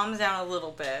he calms down a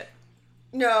little bit.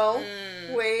 No,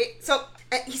 wait. So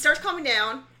he starts calming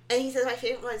down, and he says my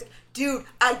favorite line is, "Dude,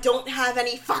 I don't have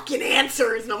any fucking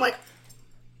answers." And I'm like,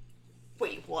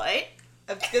 wait, what?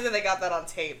 It's good that they got that on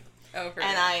tape. Oh, for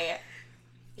And sure.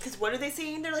 Because what do they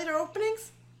say in their later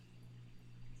openings?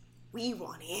 We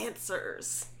want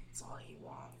answers. That's all he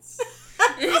wants.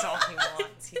 That's all he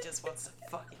wants. He just wants the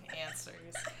fucking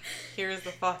answers. Here's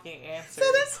the fucking answers.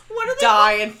 So then, what do they?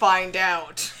 Die and find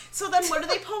out. So then, what do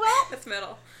they pull out? That's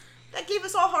metal. That gave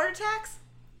us all heart attacks.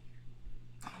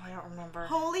 Oh, I don't remember.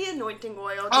 Holy anointing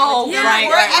oil. Oh, given to right,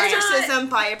 you. right, Or right. exorcism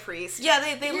by a priest. Yeah,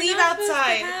 they You're leave not supposed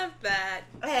outside. to have that.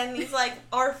 And he's like,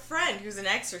 our friend who's an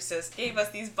exorcist gave us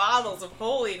these bottles of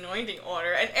holy anointing oil.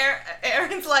 And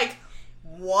Aaron's like,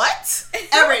 what?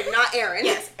 Aaron, not Aaron.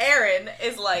 Yes, Aaron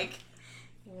is like,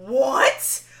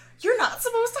 what? You're not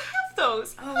supposed to have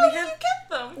those. Oh, How did you get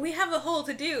them? We have a hole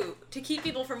to do to keep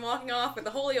people from walking off with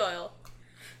the holy oil.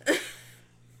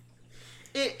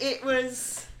 It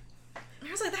was... I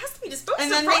was like, that has to be disposed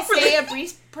And of then they properly. say a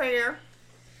brief prayer.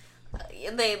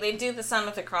 They do the sign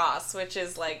of the cross, which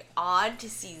is, like, odd to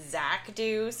see Zach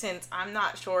do, since I'm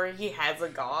not sure he has a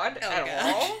god at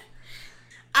gosh. all.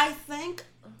 I think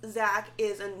Zach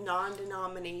is a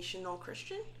non-denominational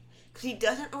Christian. Because he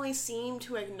doesn't really seem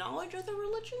to acknowledge other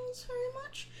religions very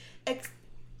much.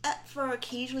 Except for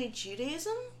occasionally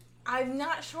Judaism. I'm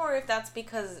not sure if that's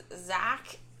because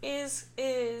Zach is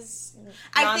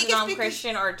I think it's non-denom because-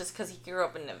 Christian, or just because he grew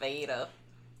up in Nevada.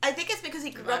 I think it's because he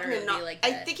grew up in a... Moderately like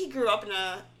I that. think he grew up in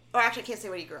a... Or actually, I can't say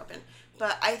what he grew up in.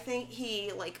 But I think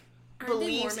he, like, Aren't they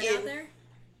believes Mormon in... out there?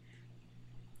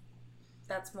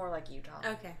 That's more like Utah.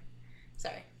 Okay.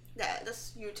 Sorry. Yeah,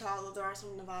 that's Utah, although there are some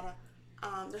in Nevada.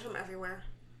 There's some everywhere.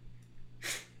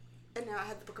 And now I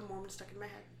had the Book of Mormon stuck in my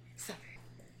head. Sorry.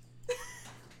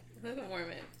 Book of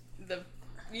Mormon, the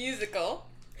musical,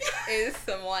 is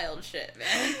some wild shit,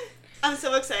 man. I'm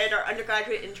so excited. Our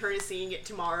undergraduate intern is seeing it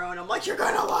tomorrow, and I'm like, you're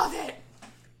gonna love it.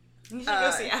 You should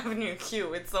go see Avenue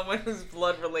Q. It's someone who's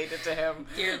blood related to him.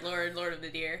 Dear Lord, Lord of the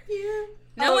Deer. Yeah.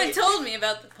 No one told me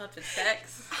about the puppet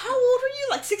sex. How old were you?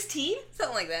 Like 16?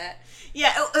 Something like that.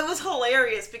 Yeah, it was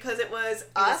hilarious because it was It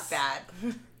us. was bad.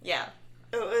 Yeah.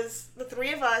 It was the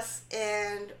three of us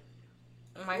and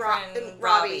My and friend Robbie.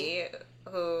 Robbie,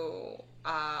 who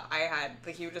I had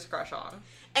the hugest crush on.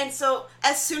 And so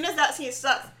as soon as that scene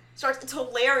starts, it's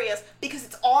hilarious because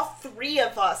it's all three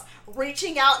of us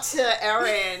reaching out to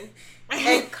Erin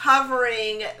and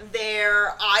covering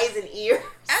their eyes and ears.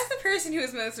 As the person who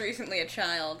was most recently a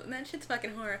child, that shit's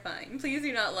fucking horrifying. Please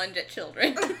do not lunge at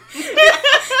children. We're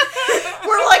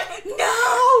like,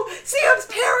 no, Sam's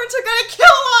parents are gonna kill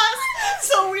us.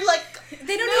 So we like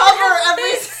They don't cover even have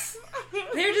every. fists.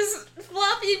 They're just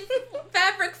floppy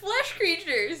fabric flesh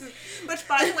creatures. Which,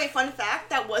 by the way, fun fact,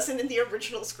 that wasn't in the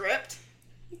original script.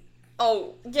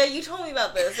 Oh, yeah, you told me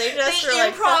about this. They just They were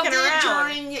like improv fucking it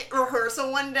around. during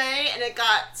rehearsal one day, and it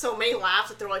got so many laughs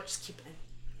that they're like, just keep it in.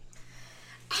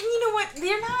 And you know what?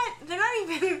 They're not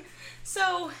even,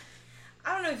 so,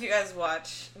 I don't know if you guys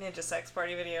watch Ninja Sex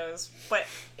Party videos, but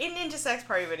in Ninja Sex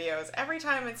Party videos, every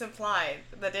time it's implied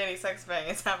that Danny Sexbang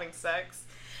is having sex,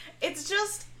 it's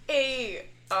just a,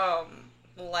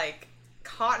 like,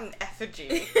 cotton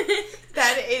effigy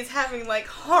that is having, like,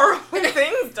 horrible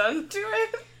things done to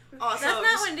it. Also, That's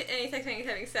not when any sex man is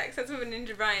having sex. That's when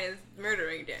Ninja Brian is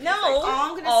murdering Danny. No, all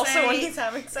I'm gonna also say when he's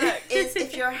having sex. is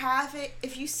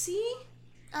if you see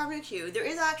Avenue Q, there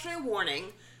is actually a warning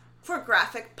for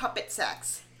graphic puppet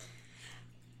sex.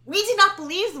 We did not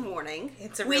believe the warning.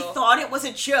 We real- thought it was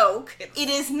a joke. It's It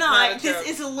is not not. a This joke.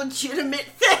 is a legitimate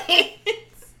thing.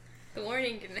 The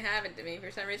warning didn't happen to me for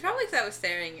some reason. Probably because I was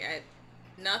staring at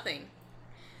nothing.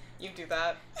 You do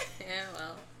that. Yeah,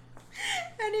 well.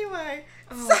 Anyway.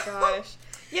 Oh so- gosh.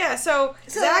 Yeah, so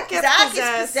So Zach gets Zach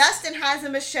possessed. is possessed and has a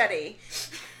machete.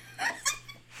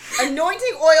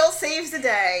 Anointing oil saves the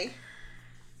day.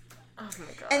 Oh my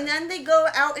god. And then they go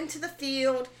out into the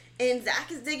field, and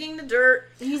Zach is digging the dirt.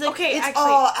 And he's like, Okay, it's actually-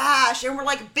 all ash. And we're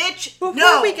like, bitch, Before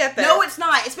no. we get there- No, it's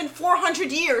not. It's been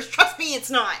 400 years. Trust me, it's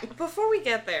not. Before we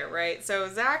get there, right? So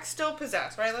Zach's still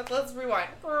possessed, right? Let's rewind.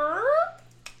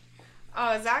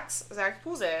 Zach's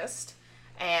possessed,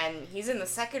 and he's in the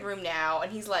second room now,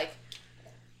 and he's like,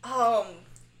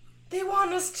 they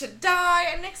want us to die.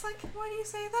 And Nick's like, why do you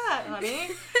say that, honey?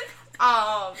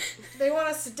 They want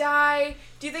us to die.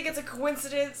 Do you think it's a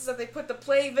coincidence that they put the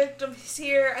plague victims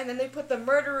here and then they put the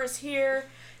murderers here?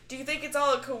 Do you think it's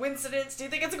all a coincidence? Do you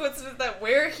think it's a coincidence that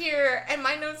we're here? And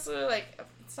my notes are like,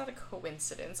 it's not a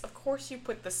coincidence. Of course you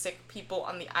put the sick people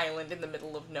on the island in the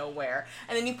middle of nowhere,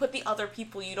 and then you put the other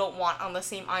people you don't want on the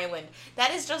same island.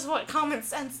 That is just what common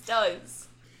sense does.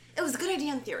 It was a good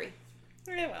idea in theory.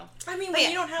 Yeah, well. I mean, But when yeah.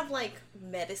 you don't have, like,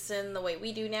 medicine the way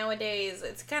we do nowadays,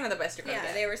 it's kind of the best you're gonna Yeah,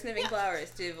 get. they were sniffing flowers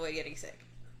to avoid getting sick.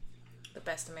 The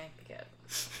best a man could get.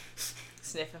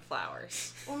 Sniffing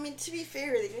flowers. Well, I mean, to be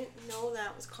fair, they didn't know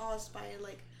that was caused by,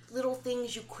 like, little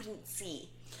things you couldn't see.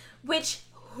 Which,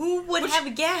 who would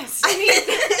have guessed? I mean,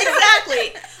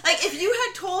 exactly. Like, if you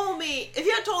had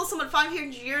told someone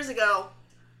 500 years ago,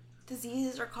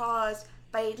 diseases are caused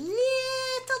by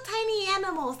little tiny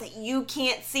animals that you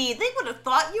can't see, they would have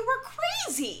thought you were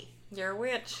crazy. You're a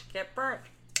witch. Get burnt.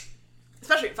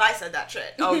 Especially if I said that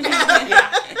shit. Oh,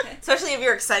 yeah. Especially if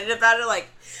you're excited about it, like,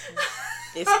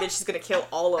 this bitch is gonna kill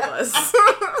all of us.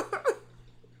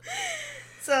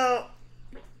 So,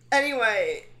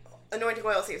 anyway, anointing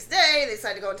oil saves the day. They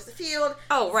decide to go into the field.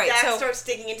 Oh, right. Zach So starts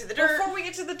digging into the dirt. before we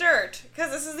get to the dirt,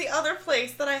 because this is the other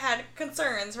place that I had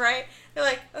concerns, right? They're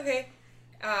like, okay,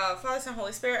 Father, Son,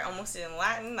 Holy Spirit, almost in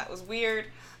Latin. That was weird.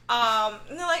 And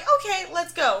they're like, okay,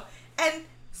 let's go. And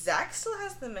Zach still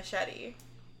has the machete.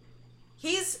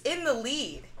 He's in the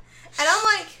lead. And I'm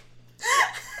like,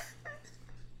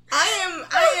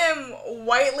 I am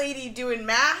white lady doing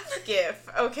math gif,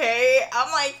 okay?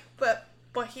 I'm like, but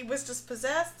he was just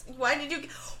possessed. Why did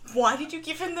you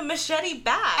give him the machete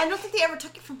back? I don't think they ever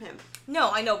took it from him.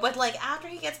 No, I know, but like after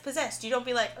he gets possessed, you don't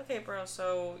be like, okay, bro,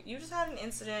 so you just had an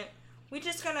incident. We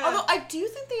just gonna. Although I do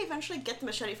think they eventually get the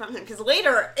machete from him, because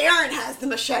later, Aaron has the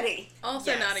machete.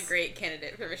 Also Yes. not a great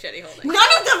candidate for machete holding. None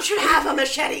of them should have a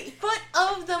machete. But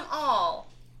of them all,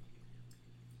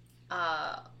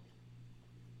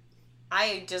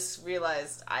 I just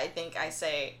realized I think I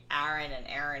say Aaron and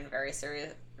Aaron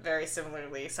very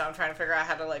similarly, so I'm trying to figure out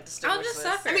how to like distinguish I'll just this.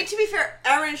 suffer. I mean, to be fair,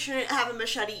 Aaron shouldn't have a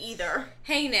machete either.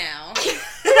 Hey now.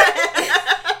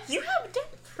 You have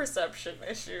depth perception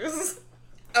issues.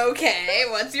 Okay,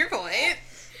 what's your point?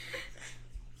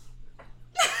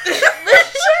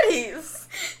 Machetes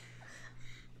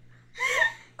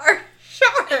are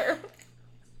sharp,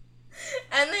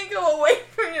 and they go away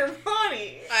from your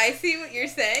body. I see what you're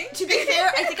saying. To be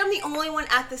fair, I think I'm the only one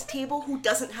at this table who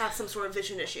doesn't have some sort of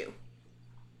vision issue.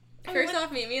 First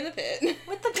off, meet me in the pit.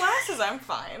 With the glasses, I'm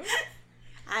fine.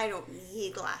 I don't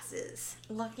need glasses.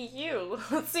 Lucky you.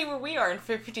 Let's see where we are in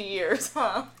 50 years,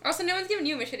 huh? Also, no one's giving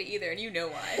you a machete either, and you know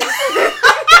why.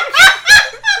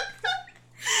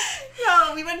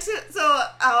 No, we went to,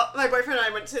 my boyfriend and I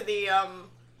went to the,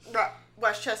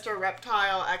 Westchester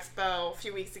Reptile Expo a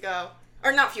few weeks ago.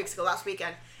 Or not a few weeks ago, last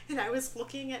weekend. And I was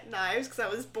looking at knives because I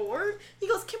was bored. He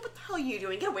goes, Kim, what the hell are you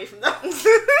doing? Get away from those.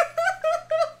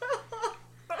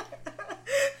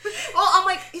 Well, I'm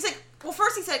like, he's like, well,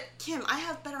 first he said, Kim, I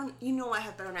have better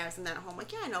knives than that at home. I'm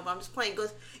like, yeah, I know, but I'm just playing. He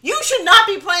goes, you should not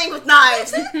be playing with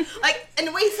knives. Like, and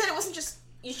the way he said it wasn't just,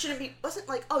 wasn't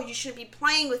like, oh, you shouldn't be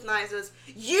playing with knives. It was,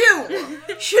 you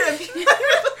shouldn't be playing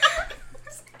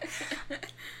with knives.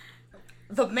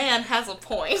 The man has a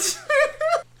point.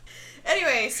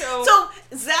 Anyway, so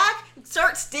Zach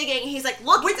starts digging. He's like,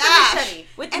 look, with it's the ash. machete.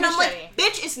 With the and machete. I'm like,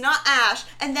 bitch, it's not ash.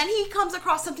 And then he comes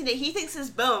across something that he thinks is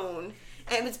bone.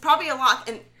 And it's probably a lock.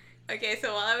 And Okay,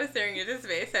 so while I was staring into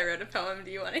space, I wrote a poem.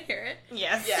 Do you want to hear it?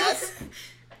 yes. yes.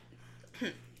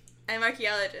 I'm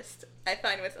archaeologist. I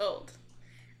find what's old.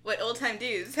 What old-time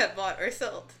dudes have bought or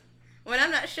sold. When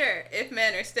I'm not sure if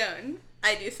man or stone,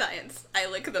 I do science. I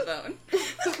lick the bone.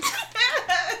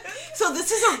 So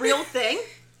this is a real thing.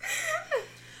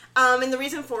 And the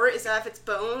reason for it is that if it's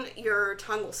bone, your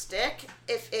tongue will stick.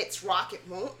 If it's rock, it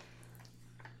won't.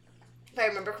 If I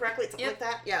remember correctly, it's something Yep.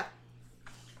 like that. Yeah.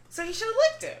 So he should have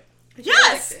licked it.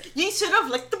 Yes! licked it. You should have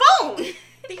licked the bone!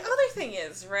 The other thing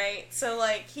is, right, so,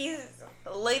 like,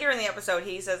 later in the episode,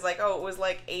 he says, like, oh, it was,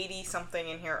 like, 80-something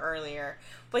in here earlier.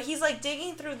 But he's, like,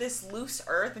 digging through this loose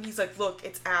earth, and he's like, look,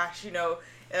 it's ash, you know.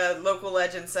 Local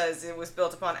legend says it was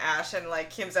built upon ash, and, like,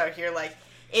 Kim's out here, like,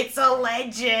 it's a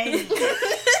legend! Just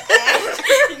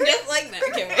like that,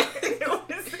 Kimmy. It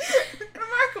was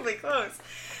remarkably close.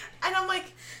 And I'm like,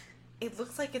 it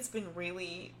looks like it's been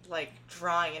really, like,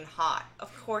 dry and hot.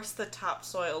 Of course the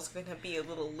topsoil's gonna be a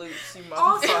little loose, you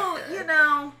Also, motherfucker. you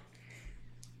know,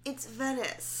 it's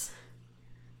Venice.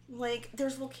 Like,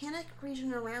 there's volcanic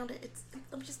region around it.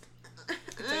 I'm just... okay,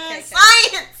 Ken.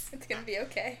 science! It's gonna be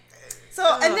okay.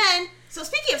 So, and then,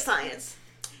 speaking of science,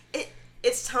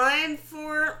 it's time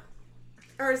for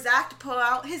Zach to pull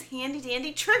out his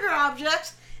handy-dandy trigger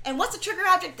object. And what's the trigger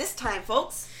object this time,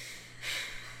 folks?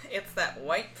 It's that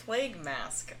white plague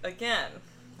mask again.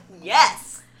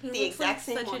 Yes! He The looks exact like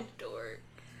same such one. a dork.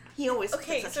 He always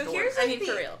Okay, looks so like such a here's dork. I mean,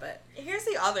 for real, but... Here's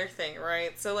the other thing,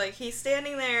 right? So, like, he's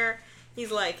standing there,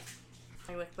 he's like,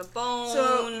 I lick the bone.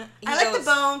 So, I like the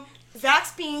bone.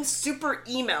 Zach's being super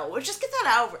emo. Let's just get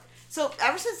that over. So,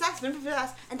 ever since Zach's been with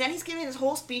us, and then he's giving this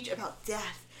whole speech about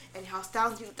death, and how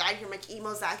thousands of people died here make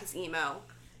emo, Zach is emo.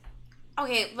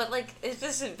 Okay, but, like,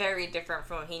 this is very different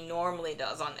from what he normally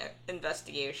does on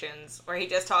investigations, where he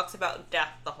just talks about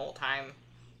death the whole time.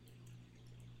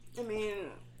 I mean,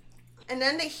 and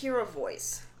then they hear a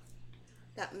voice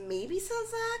that maybe says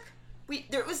Zach.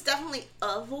 There was definitely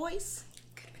a voice.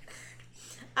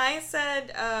 I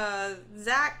said,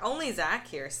 only Zach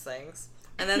hears things.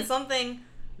 And then something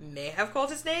may have called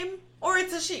his name, or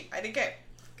it's a sheep. I didn't care.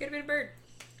 Could have been a bird.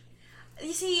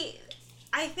 You see,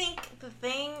 I think the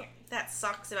thing that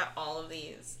sucks about all of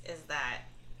these is that,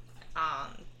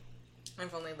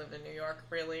 I've only lived in New York,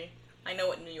 really. I know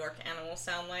what New York animals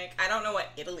sound like. I don't know what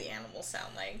Italy animals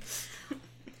sound like.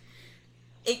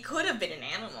 It could have been an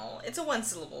animal. It's a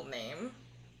one-syllable name.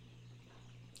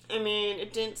 I mean,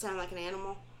 it didn't sound like an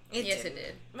animal. Yes, it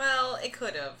did. Well, it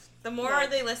could have. The more Right.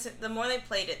 the more they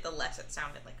played it, the less it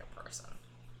sounded like a person.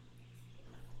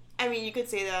 I mean, you could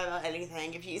say that about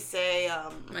anything. If you say,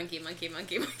 Monkey, monkey,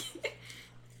 monkey, monkey.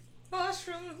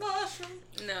 Mushroom, mushroom.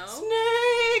 No.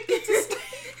 snake, it's a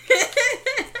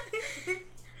snake.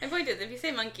 My point is, if you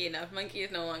say monkey enough, monkey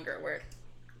is no longer a word.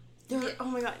 Oh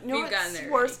my god, no, We've gotten it's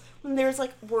there worse when there's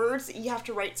like words that you have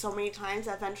to write so many times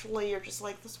that eventually you're just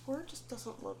like, this word just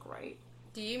doesn't look right.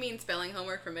 Do you mean spelling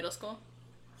homework for middle school?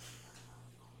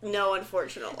 No,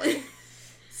 unfortunately.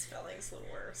 Spelling's the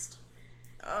worst.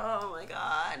 Oh my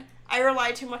god. I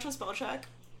rely too much on spell check.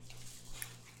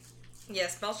 Yeah,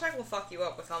 spell check will fuck you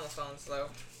up with homophones, though.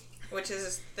 which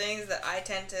is things that I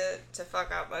tend to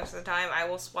fuck up most of the time. I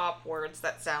will swap words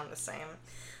that sound the same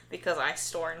because I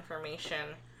store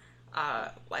information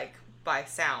like by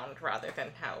sound rather than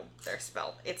how they're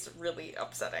spelled. It's really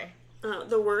upsetting.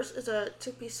 The worst is that it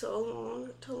took me so long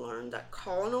to learn that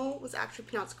colonel was actually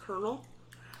pronounced colonel.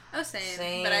 Oh,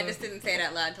 same. But I just didn't say it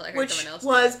out loud until I heard Which someone else.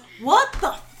 was, what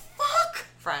the fuck?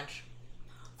 French.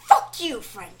 Fuck you,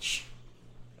 French.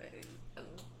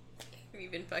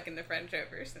 We've been fucking the French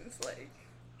over since, like...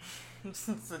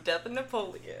 Since the death of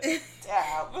Napoleon.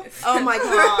 Damn. Oh my god.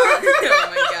 Oh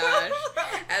my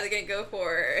gosh. I was gonna go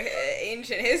for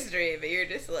ancient history, but you're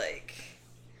just like...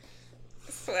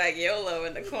 Swag YOLO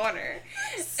in the corner.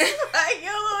 Swag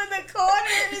YOLO in the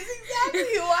corner is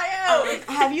exactly who I am.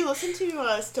 Have you listened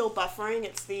to Still Buffering?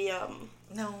 It's the,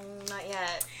 No, not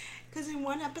yet. Because in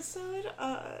one episode,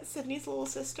 Sydney's little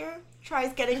sister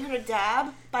tries getting her to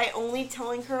dab by only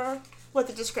telling her what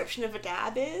the description of a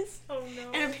dab is. Oh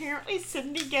no. And apparently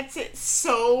Sydney gets it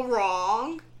so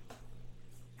wrong.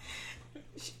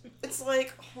 It's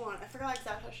like, hold on, I forgot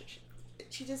exactly how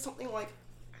she did something like...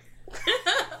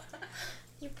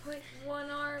 You put one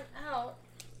arm out.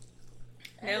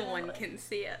 No one can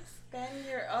see us. Bend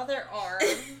your other arm.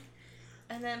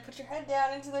 And then put your head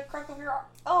down into the crook of your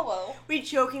elbow. We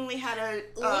jokingly had a...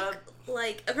 Look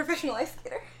like a professional ice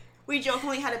skater. We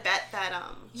jokingly had a bet that,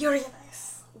 You're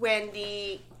nice. when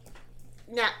the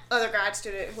other grad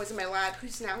student who was in my lab,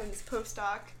 who's now in his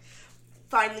postdoc,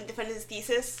 finally defended his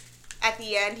thesis, at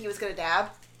the end he was going to dab.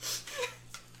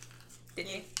 Did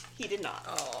you? He did not.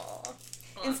 Aww.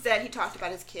 Instead, he talked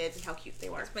about his kids and how cute they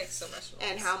were. This makes so much sense.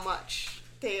 And how much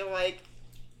they, like,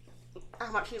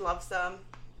 how much he loves them.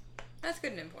 That's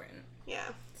good and important. Yeah.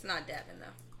 It's not dabbing,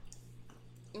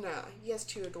 though. No, he has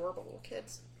 2 adorable little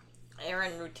kids.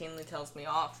 Aaron routinely tells me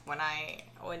off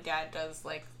when Dad does,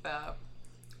 like, the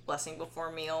blessing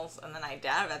before meals, and then I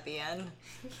dab at the end.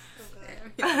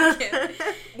 Oh, God.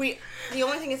 The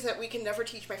only thing is that we can never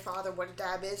teach my father what a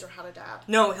dab is or how to dab.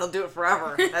 No, he'll do it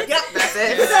forever. That's, Yep. that's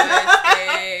it.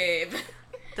 Yes, babe.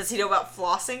 Does he know about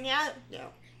flossing yet? No.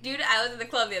 Dude, I was at the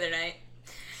club the other night,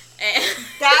 and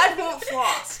Dad won't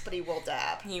floss, but he will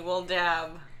dab. He will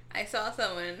dab. I saw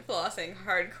someone flossing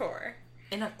hardcore.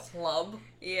 In a club?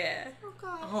 Yeah. Oh,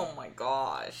 God. Oh my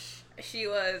gosh. She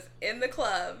was in the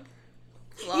club.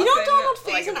 You know, Donald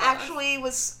like a Faison boss. actually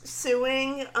was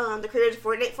suing the creators of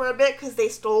Fortnite for a bit because they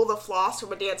stole the floss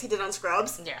from a dance he did on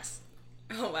Scrubs. Yes.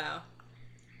 Oh, wow.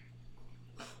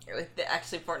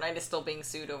 Actually, Fortnite is still being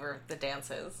sued over the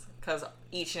dances, because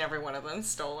each and every one of them is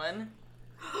stolen.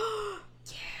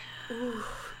 Yeah.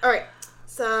 Alright,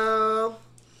 so...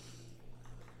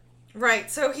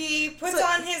 Right, so he puts So-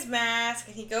 on his mask,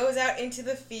 and he goes out into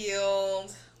the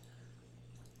field.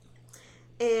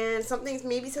 And something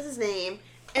maybe says his name.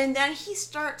 And then he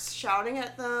starts shouting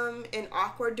at them in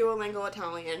awkward Duolingo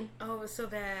Italian. Oh, it was so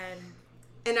bad.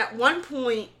 And at one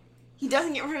point, he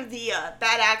doesn't get rid of the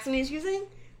bad accent he's using.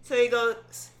 So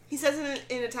he says it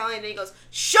in Italian, and he goes,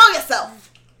 "Show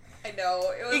yourself!" I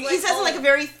know. It was He says it in like a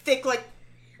very thick, like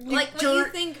what you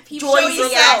think people joy show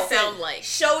yourself. yourself sound like.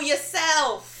 Show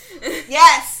yourself!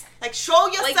 Yes! Like, show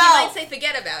yourself! Like, you might say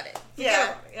forget about it.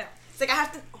 Yeah. Yeah. It's like, I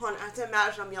have to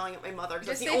imagine I'm yelling at my mother,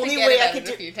 because Just that's say the only forget way I about could it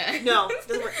do... a few times. No, it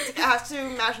doesn't work. It's like, I have to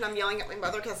imagine I'm yelling at my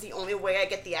mother, because the only way I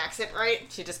get the accent right.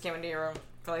 She just came into your room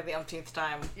for like the umpteenth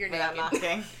time You're without naked.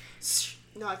 knocking.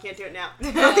 No, I can't do it now.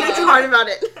 Don't think too hard about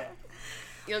it.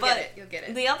 You'll But get it. You'll get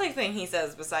it. The other thing he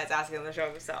says, besides asking him to show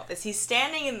himself, is he's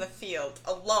standing in the field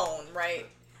alone, right?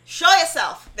 Show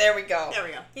yourself! There we go. There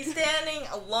we go. He's standing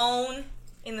alone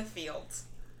in the field.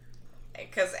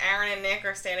 Because Aaron and Nick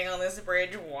are standing on this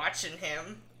bridge watching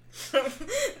him.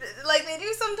 Like they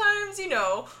do sometimes, you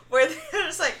know, where they're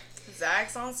just like,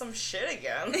 Zach's on some shit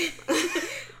again.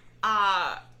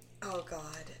 Oh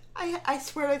god. I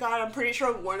swear to God, I'm pretty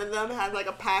sure one of them had like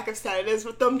a pack of sedatives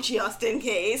with them just in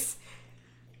case.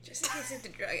 Just in case they have to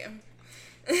drug him.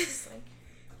 Just like,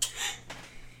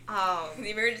 The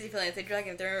emergency plans, they drag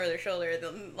him, throw him over their shoulder,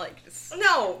 they'll like just...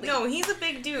 no, he's a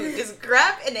big dude. Just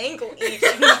grab an ankle each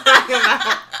and drag him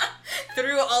out.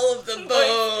 Through all of the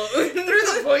bone. Through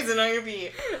the poison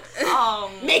ivy.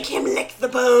 Make him lick the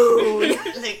bone!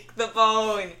 Lick the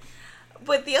bone.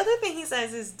 But the other thing he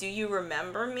says is, "Do you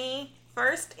remember me?"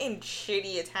 First in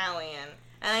shitty Italian.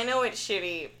 And I know it's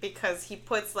shitty because he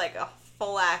puts like a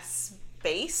full ass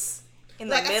space in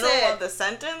the Like I middle said. of the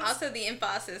sentence. Also, the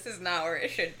emphasis is not where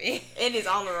it should be. It is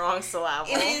on the wrong syllable.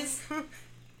 It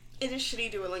is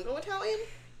shitty Duolingo Italian.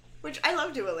 Which, I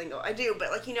love Duolingo. I do,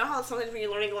 but like, you know how sometimes when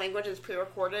you're learning a language and it's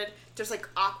pre-recorded, there's like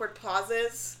awkward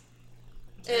pauses?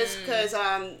 It's because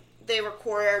they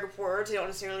record words, they don't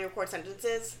necessarily record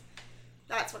sentences.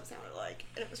 That's what it sounded like.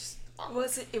 And it was just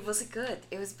awkward. It wasn't good.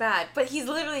 It was bad. But he's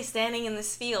literally standing in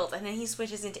this field, and then he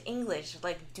switches into English.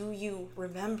 Like, do you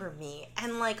remember me?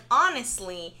 And, like,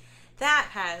 honestly, that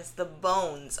has the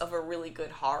bones of a really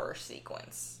good horror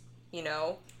sequence. You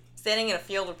know? Standing in a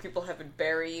field where people have been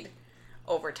buried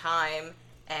over time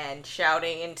and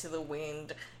shouting into the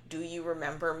wind, do you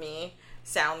remember me?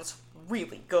 Sounds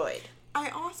really good. I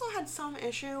also had some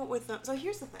issue with them. So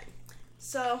here's the thing.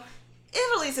 So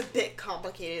Italy's a bit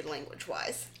complicated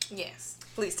language-wise. Yes.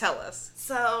 Please tell us.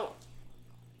 So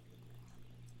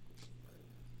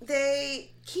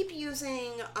they keep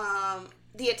using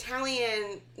the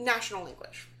Italian national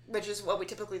language, which is what we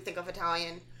typically think of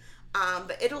Italian.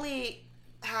 But Italy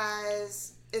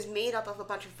is made up of a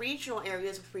bunch of regional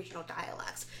areas with regional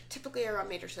dialects, typically around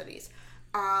major cities.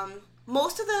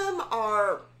 Most of them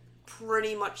are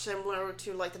pretty much similar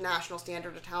to like the national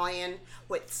standard Italian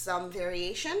with some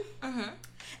variation. Mm-hmm.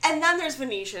 And then there's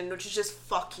Venetian, which is just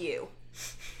fuck you.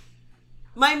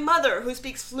 My mother, who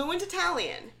speaks fluent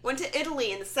Italian, went to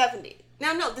Italy in the 70s.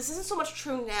 Now, no, this isn't so much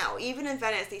true now. Even in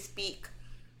Venice, they speak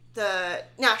the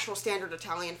national standard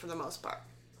Italian for the most part.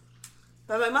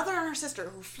 But my mother and her sister,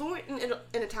 who are fluent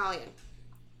in Italian,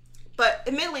 but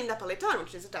admittedly Napolitan,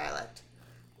 which is a dialect,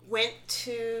 went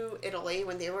to Italy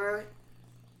when they were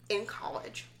in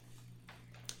college.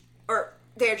 Or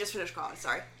they had just finished college,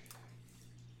 sorry.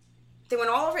 They went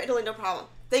all over Italy, no problem.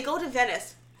 They go to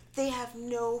Venice. They have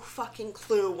no fucking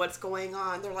clue what's going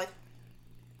on. They're like,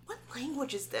 what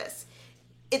language is this?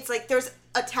 It's like there's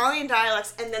Italian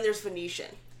dialects and then there's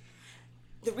Venetian.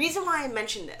 The reason why I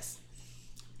mention this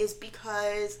is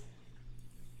because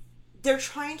they're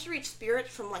trying to reach spirits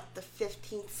from like the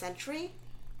 15th century.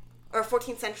 Or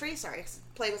 14th century, sorry.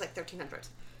 Plague was like 1300s.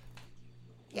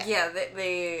 Yeah,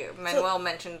 Manuel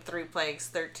mentioned 3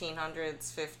 plagues,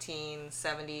 1300s,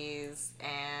 1570s,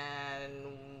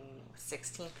 and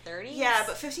 1630s. Yeah,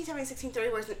 but 1570, 1630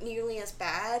 wasn't nearly as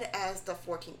bad as the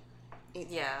 14th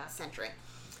century.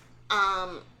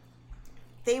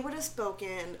 They would have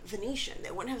spoken Venetian.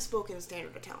 They wouldn't have spoken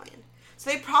standard Italian.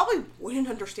 So they probably wouldn't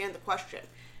understand the question.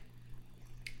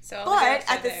 So but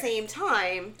at the same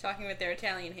time, talking with their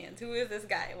Italian hands. Who is this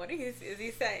guy? What is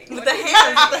he saying? With the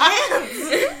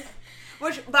hands.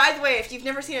 Which, by the way, if you've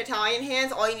never seen Italian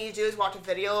hands, all you need to do is watch a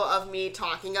video of me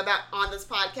talking about on this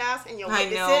podcast, and you'll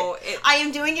witness it. I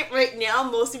am doing it right now,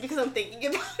 mostly because I'm thinking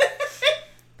about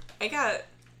it.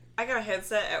 I got a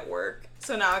headset at work,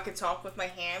 so now I can talk with my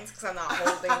hands because I'm not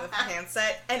holding the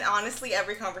handset. And honestly,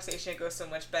 every conversation goes so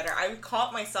much better. I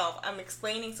caught myself. I'm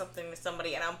explaining something to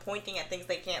somebody, and I'm pointing at things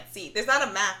they can't see. There's not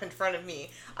a map in front of me.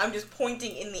 I'm just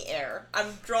pointing in the air.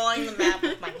 I'm drawing the map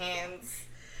with my hands.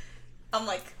 I'm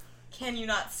like, can you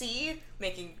not see?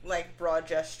 Making, like, broad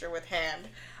gesture with hand.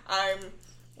 I'm,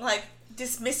 like,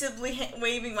 dismissively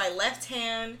waving my left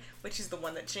hand, which is the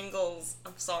one that jingles.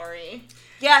 I'm sorry.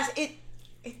 Yes,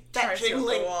 that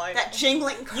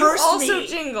jingling cursed me. You also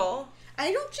jingle.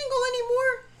 I don't jingle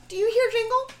anymore. Do you hear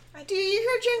jingle? Do you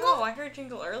hear jingle? Oh, I heard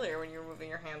jingle earlier when you were moving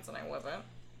your hands and I wasn't.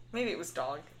 Maybe it was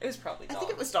dog. It was probably dog. I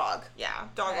think it was dog. Yeah,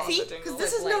 dog also See? jingle. Because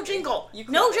this is no jingle.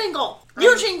 No jingle.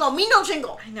 You jingle, me no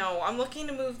jingle. I know. I'm looking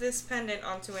to move this pendant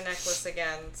onto a necklace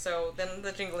again, so then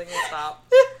the jingling will stop.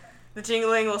 The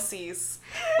jingling will cease.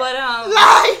 But,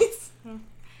 Lies!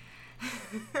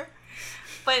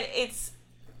 But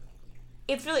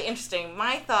it's really interesting.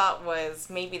 My thought was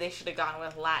maybe they should have gone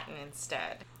with Latin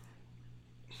instead.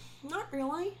 Not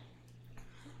really.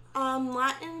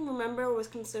 Latin, remember, was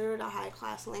considered a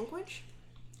high-class language.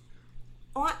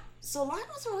 So Latin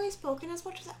wasn't really spoken as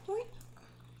much at that point?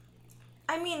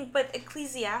 I mean, but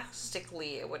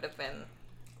ecclesiastically it would have been.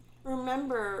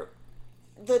 Remember,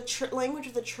 the language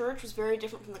of the church was very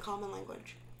different from the common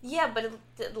language. Yeah, but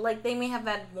they may have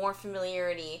had more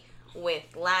familiarity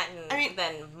with Latin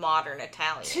than modern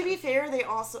Italian. To be fair, there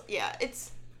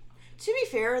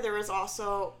was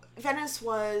also... Venice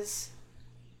was...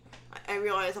 I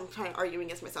realize I'm kind of arguing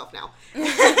against myself now.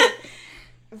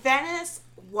 Venice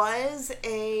was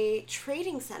a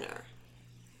trading center.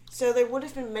 So there would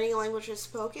have been many languages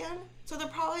spoken. So they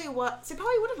probably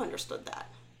would have understood that.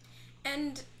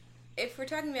 And if we're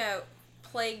talking about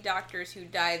plague doctors who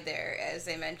died there, as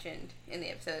they mentioned in the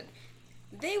episode,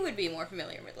 they would be more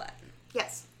familiar with Latin.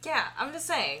 Yes. Yeah, I'm just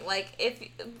saying, if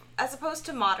as opposed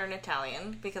to modern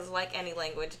Italian, because like any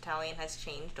language, Italian has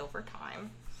changed over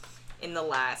time in the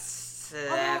last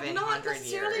 700 not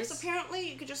necessarily, years. Apparently,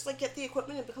 you could just get the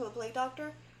equipment and become a plague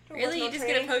doctor. Really? You just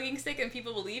get a poking stick and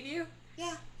people believe you?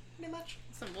 Yeah, pretty much.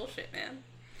 Some bullshit, man.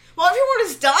 Well, everyone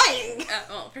is dying.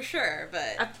 Well, for sure,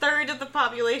 but... A third of the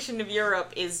population of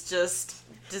Europe is just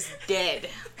just dead.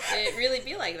 It really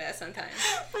be like that sometimes.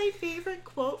 My favorite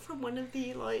quote from one of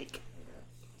the, like,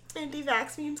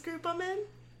 anti-vax memes group I'm in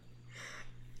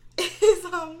is,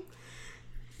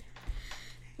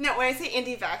 now, when I say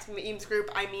anti-vax memes group,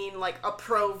 I mean, like, a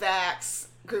pro-vax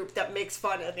group that makes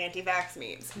fun of anti-vax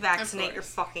memes. Vaccinate your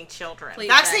fucking children. Please.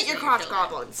 Vaccinate your crotch children.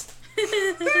 goblins.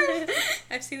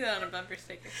 I've seen that on a bumper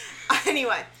sticker.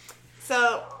 Anyway,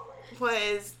 so,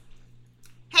 was,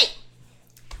 hey,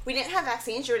 we didn't have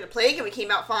vaccines during the plague and we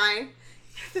came out fine.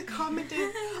 The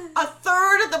commented, a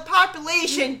third of the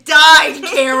population died,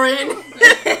 Karen.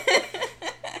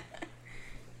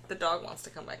 The dog wants to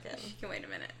come back in. You can wait a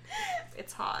minute.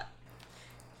 It's hot.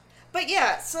 But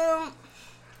yeah, so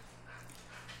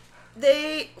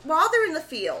while they're in the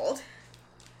field,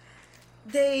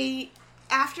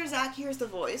 after Zach hears the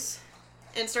voice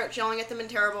and starts yelling at them in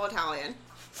terrible Italian,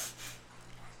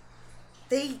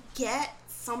 they get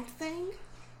something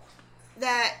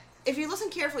that, if you listen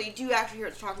carefully, you do actually hear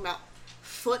it's talking about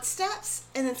footsteps,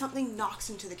 and then something knocks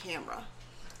into the camera.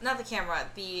 Not the camera,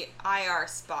 the IR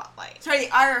spotlight. Sorry,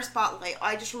 the IR spotlight.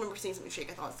 I just remember seeing something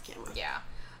shake. I thought it was the camera. Yeah.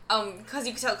 Because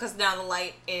you can tell, because now the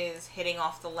light is hitting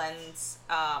off the lens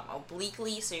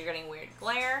obliquely, so you're getting weird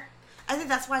glare. I think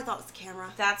that's why I thought it was the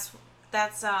camera. That's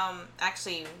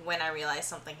actually when I realized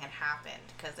something had happened,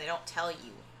 because they don't tell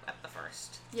you at the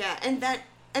first. Yeah, and then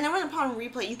when upon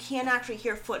replay, you can actually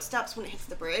hear footsteps when it hits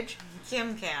the bridge.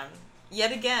 Kim can.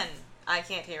 Yet again, I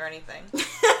can't hear anything.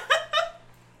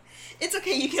 It's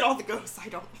okay, you get all the ghosts, I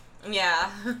don't.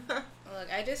 Yeah.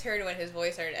 Look, I just heard when his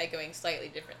voice started echoing slightly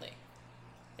differently.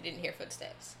 I didn't hear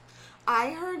footsteps.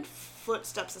 I heard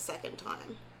footsteps a second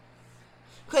time.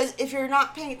 Because if you're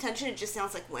not paying attention, it just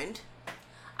sounds like wind.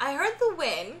 I heard the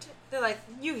wind. They're like,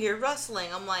 you hear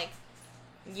rustling. I'm like,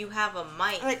 you have a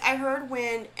mic. Like, I heard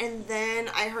wind, and then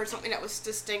I heard something that was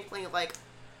distinctly, like,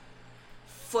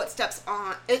 footsteps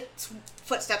on,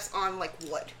 like,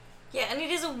 wood. Yeah, and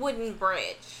it is a wooden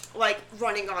bridge. Like,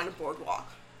 running on a boardwalk.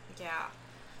 Yeah.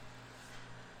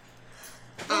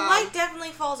 The light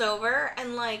definitely falls over,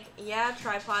 and, like, yeah,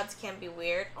 tripods can be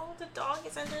weird. Oh, the dog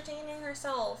is entertaining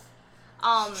herself.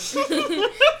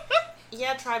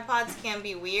 Yeah, tripods can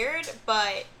be weird,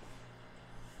 but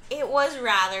it was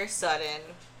rather sudden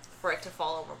for it to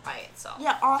fall over by itself.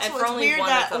 Yeah, also And for it's only weird one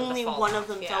that of them to only fall one off, of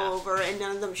them yeah. fell over and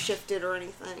none of them shifted or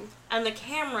anything. And the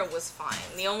camera was fine.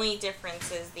 The only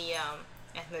difference is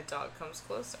and the dog comes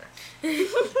closer.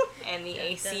 And the Dun,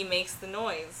 AC dun. makes the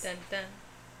noise. Dun dun.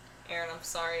 Aaron, I'm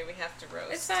sorry, we have to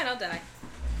roast. It's fine, I'll die.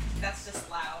 That's just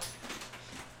loud.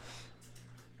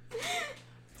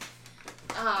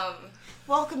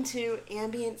 Welcome to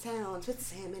Ambient Sounds with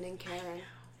Salmon and Karen.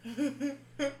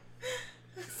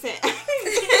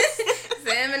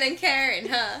 Salmon and Karen,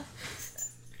 huh?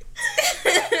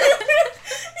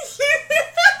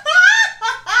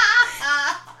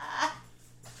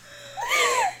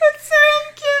 Sam,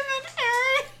 Kim, and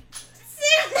Aaron.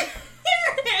 Sam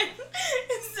Aaron!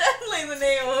 It's definitely the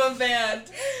name of a band.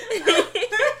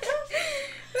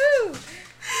 Woo.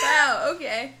 Wow,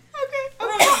 okay. Okay.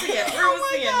 We're almost the end. We're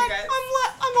almost the end, you guys.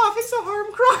 I'm laughing so hard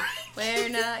I'm crying. We're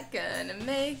not gonna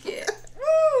make it.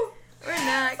 Woo! We're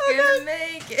not Okay. gonna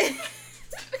make it.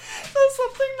 So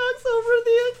something knocks over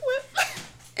the equipment.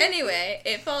 Anyway,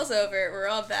 it falls over. We're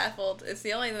all baffled. It's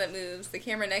the only thing that moves. The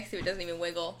camera next to it doesn't even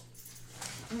wiggle.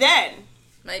 Then,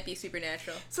 Might be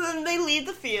supernatural. so then they leave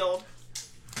the field,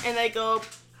 and they go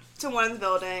to one of the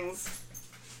buildings,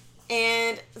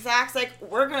 and Zach's like,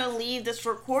 we're gonna leave this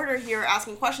recorder here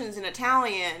asking questions in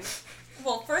Italian.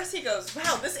 Well, first he goes,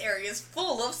 wow, this area is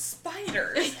full of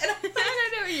spiders. And I don't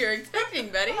know what you're expecting,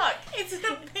 buddy. Fuck, it's an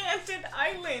abandoned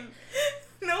island.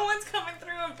 No one's coming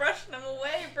through and brushing them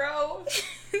away, bro.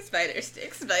 Spider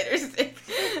stick, spider stick.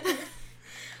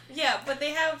 Yeah, but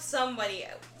they have somebody.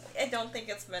 I don't think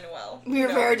it's Manuel. We were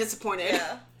No. very disappointed.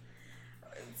 Yeah.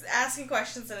 Asking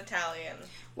questions in Italian.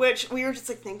 Which, we were just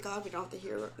like, thank God we don't have to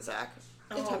hear Zach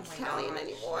attempt my Italian gosh,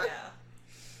 anymore.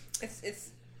 Yeah.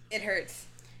 It hurts.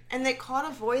 And they caught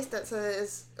a voice that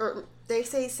says, or they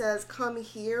say says, come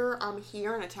here, I'm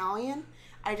here in Italian.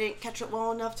 I didn't catch it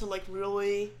well enough to, like,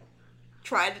 really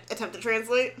try to attempt to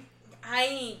translate.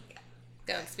 I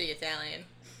Don't speak Italian.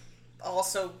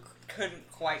 also couldn't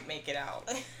quite make it out,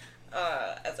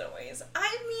 as always.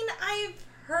 I mean, I've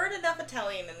heard enough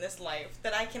Italian in this life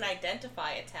that I can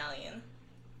identify Italian.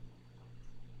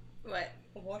 What?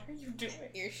 What are you doing?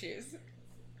 Your shoes.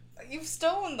 You've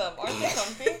stolen them. Aren't they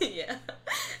comfy? Yeah.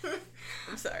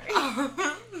 I'm sorry.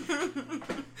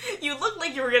 You look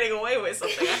like you were getting away with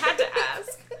something. I had to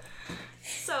ask.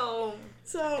 So,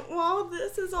 So, while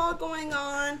this is all going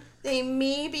on, they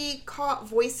maybe caught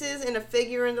voices in a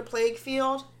figure in the plague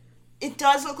field. It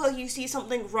does look like you see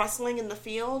something rustling in the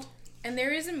field. And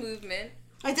there is a movement.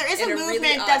 Like there is in a a movement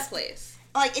really odd that's place.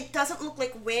 like it doesn't look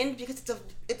like wind because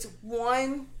it's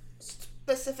one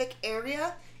specific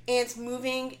area and it's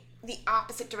moving the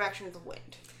opposite direction of the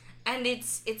wind. And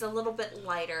it's a little bit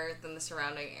lighter than the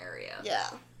surrounding area. Yeah.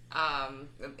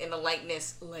 In a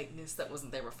lightness that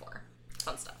wasn't there before.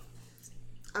 Fun stuff.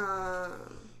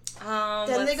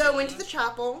 Then they go into the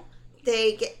chapel.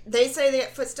 They say they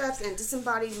get footsteps and a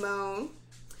disembodied moan.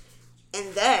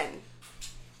 And then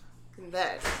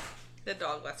the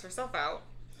dog lets herself out.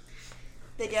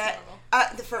 they get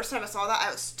the first time I saw that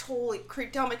I was totally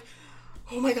creeped out. I'm like,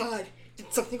 oh my god,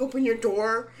 did something open your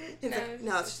door? And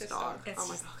no, it's just a dog. Oh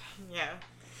my god. Yeah.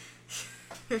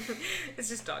 It's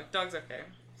just dog. Dog's okay.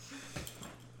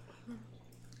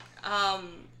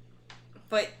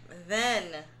 But then,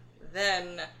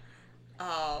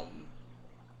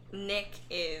 Nick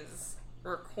is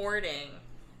recording.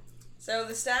 So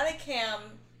the static cam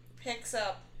picks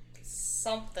up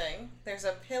something. There's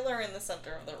a pillar in the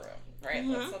center of the room, right?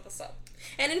 Mm-hmm. Let's set this up.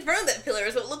 And in front of that pillar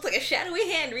is what looked like a shadowy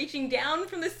hand reaching down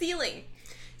from the ceiling.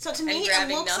 So to me, it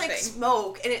grabbing looks like nothing.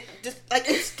 smoke, and it just like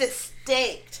it's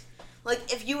distinct.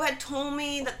 Like if you had told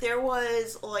me that there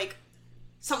was like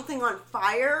something on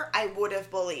fire, I would have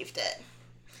believed it.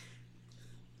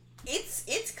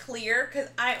 It's clear because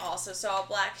I also saw a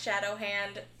black shadow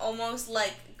hand almost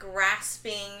like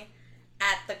grasping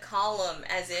at the column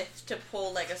as if to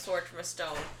pull like a sword from a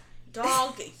stone.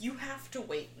 Dog, you have to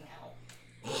wait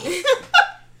now.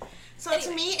 So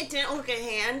to me, it didn't look like a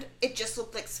hand. It just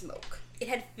looked like smoke. It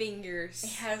had fingers.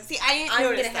 It has. See, I didn't I'm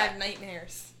notice gonna that. have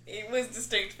nightmares. It was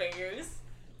distinct fingers.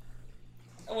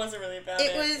 It wasn't really about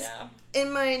It was Yeah.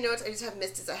 in my notes. I just have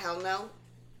missed as a hell no.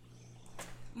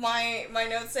 My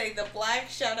notes say the black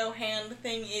shadow hand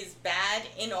thing is bad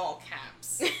in all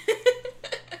caps.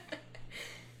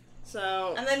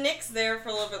 So And then Nick's there for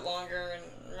a little bit longer and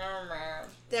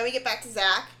then we get back to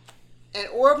Zach, and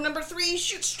orb number 3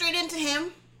 shoots straight into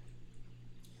him.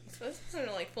 It's supposed to be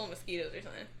like full of mosquitoes or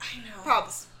something. I know.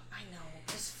 Probably. I know.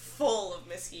 Just full of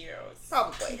mosquitoes.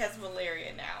 Probably. He has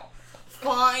malaria now.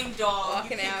 Fine, dog.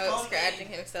 Walking you can out, come scratching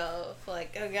in. himself,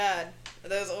 like, oh god, are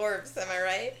those orbs, am I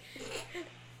right?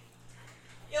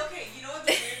 Okay, you know what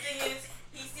the weird thing is?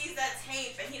 He sees that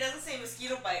tape and he doesn't say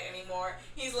mosquito bite anymore.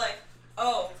 He's like,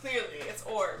 oh, clearly it's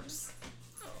orbs.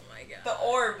 Oh my god. The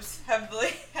orbs have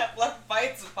left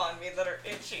bites upon me that are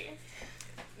itchy.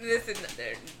 This is not,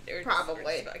 they're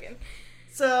Probably. Just fucking.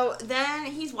 So then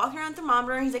he's walking around the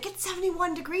thermometer and he's like, it's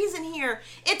 71 degrees in here.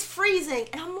 It's freezing.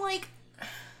 And I'm like,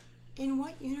 in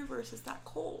what universe is that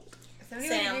cold? 71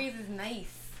 Sam. degrees is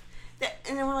nice.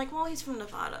 And then we're like, well, he's from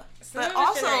Nevada. It's But not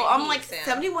also, generate I'm heat, like, Sam.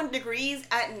 71 degrees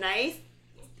at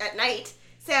night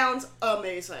sounds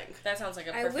amazing. That sounds like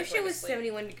a I perfect wish way it to was sleep.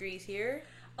 71 degrees here.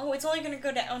 Oh, it's only gonna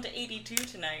go down to 82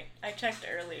 tonight. I checked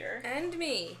earlier. And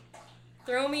me.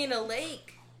 Throw me in a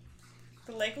lake.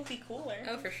 The lake will be cooler.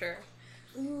 Oh, for sure.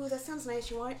 Ooh, that sounds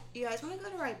nice. You guys want to go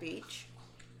to Rye Beach?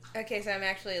 Okay, so I'm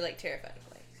actually, like, terrified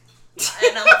of lakes.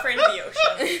 And I'm afraid of the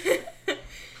ocean.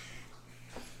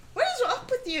 What is up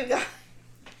with you guys?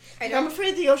 I I'm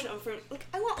afraid of the ocean.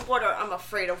 I want water. I'm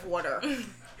afraid of water.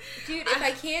 Dude, if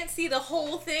I can't see the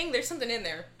whole thing, there's something in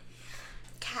there.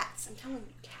 Cats. I'm telling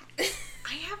you, cats.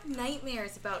 I have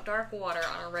nightmares about dark water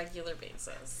on a regular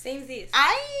basis. Same these.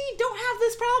 I don't have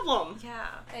this problem. Yeah.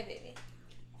 Hi, baby.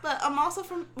 But I'm also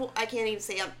from, well, I can't even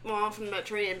say I'm from the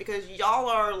Mediterranean because y'all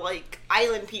are, like,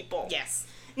 island people. Yes.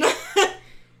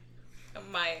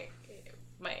 My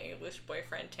English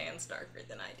boyfriend tans darker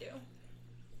than I do.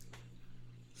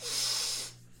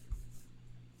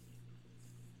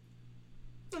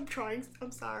 I'm trying.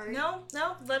 I'm sorry. No,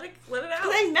 let it out.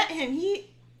 Because I met him.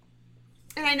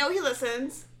 And I know he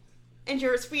listens. And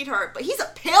you're a sweetheart. But he's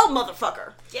a pale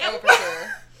motherfucker. Yeah, Oh, for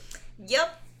sure.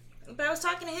 Yep. But I was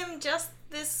talking to him just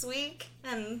this week,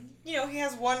 and, you know,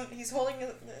 he's holding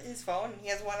his phone, and he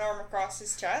has one arm across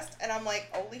his chest, and I'm like,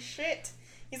 holy shit.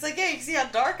 He's like, yeah, you can see how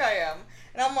dark I am.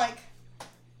 And I'm like,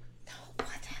 no,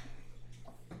 what?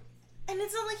 And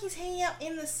it's not like he's hanging out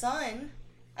in the sun.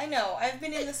 I know, I've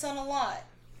been in the sun a lot.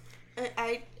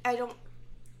 I don't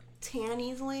tan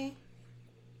easily.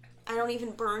 I don't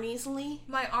even burn easily.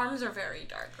 My arms are very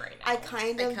dark right now. I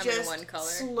kind They of come in just one color.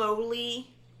 slowly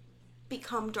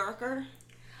become darker.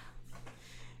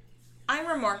 I'm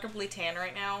remarkably tan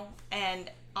right now, and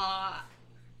I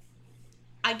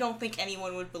don't think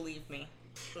anyone would believe me.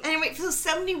 Anyway, so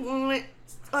 71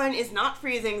 is not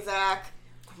freezing, Zach.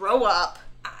 Grow up.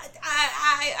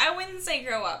 I wouldn't say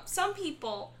grow up. Some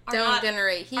people are Don't not,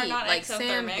 generate heat are not like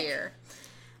Sam exothermic. here.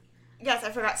 Yes,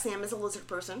 I forgot Sam is a lizard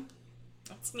person.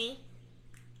 That's me.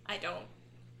 I don't.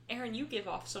 Aaron, you give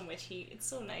off so much heat. It's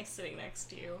so nice sitting next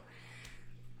to you.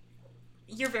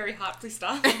 You're very hot. Please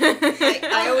stop.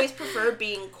 I always prefer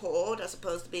being cold as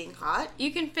opposed to being hot.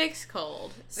 You can fix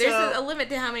cold. There's a limit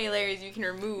to how many layers you can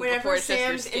remove before Whenever it's just your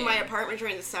Sam's skin. in my apartment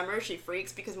during the summer, she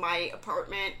freaks because my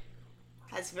apartment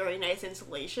has very nice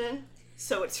insulation.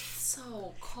 So it's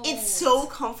so cold. It's so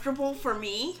comfortable for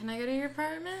me. Can I go to your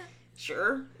apartment?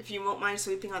 Sure, if you won't mind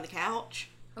sleeping on the couch.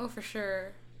 Oh, for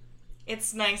sure.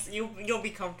 It's nice. You'll be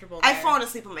comfortable there. I've fallen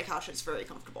asleep on my couch. It's very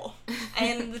comfortable.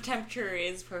 And the temperature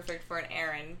is perfect for an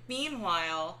Aaron.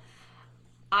 Meanwhile,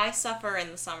 I suffer in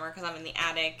the summer because I'm in the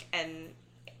attic and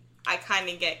I kind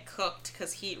of get cooked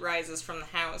because heat rises from the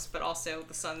house, but also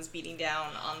the sun's beating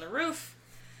down on the roof.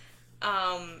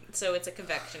 So it's a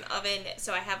convection oven.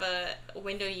 So I have a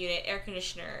window unit air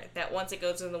conditioner that once it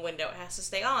goes in the window, it has to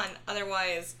stay on.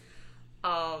 Otherwise,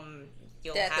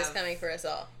 Death is coming for us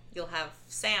all. You'll have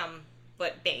Sam,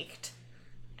 but baked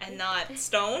and not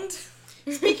stoned.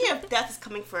 Speaking of death is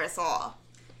coming for us all.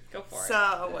 Go for it.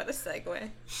 So, What a segue.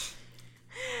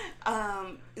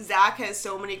 Zach has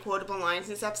so many quotable lines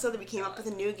in this episode that we came up with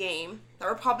a new game that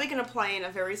we're probably going to play in a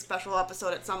very special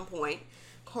episode at some point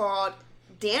called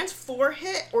Dance Floor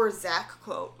Hit or Zach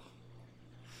Quote.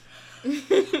 What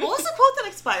was the quote that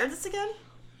expired this again?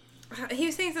 He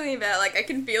was saying something about, like, I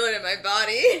can feel it in my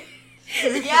body.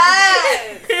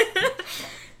 Yes!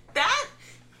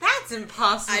 That's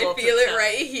impossible. I feel it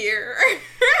right here.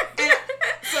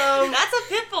 So That's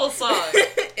a Pitbull song.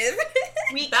 Is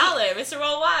it? Ballad, Mr.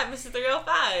 Worldwide, Mr.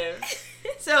 305.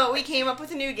 So we came up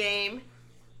with a new game,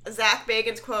 Zach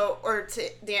Bagan's quote or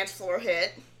dance floor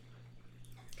hit.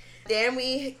 Then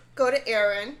we go to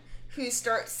Aaron, who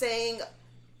starts saying,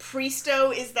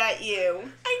 "Presto, is that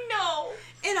you?" I know.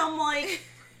 And I'm like,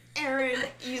 Aaron,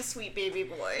 you sweet baby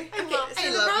boy. I love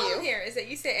So the problem here is that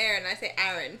you say Aaron, I say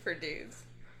Aaron for dudes.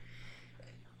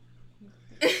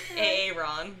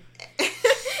 Aaron.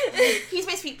 He's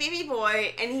my sweet baby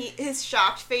boy, and his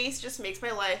shocked face just makes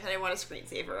my life, and I want a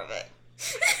screensaver of it.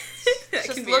 That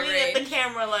Just can be looking at the arranged.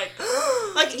 camera like,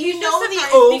 Like, He's you just know the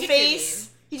surprised O Pikachu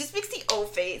face? He just makes the O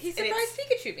face. He's and surprised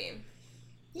Pikachu beam.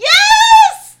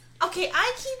 Yes! okay,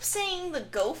 I keep saying the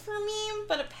gopher meme,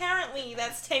 but apparently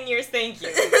that's 10 years. Thank you.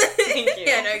 Thank you.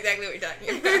 Yeah, I know exactly what you're talking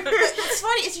about. What's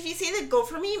funny is if you say the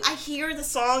gopher meme, I hear the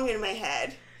song in my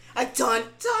head. Like, dun,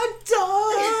 dun,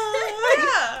 dun!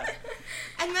 Yeah.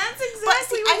 And that's exactly But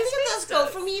see, what I his think of face those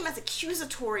gopher does. meme as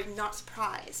accusatory, not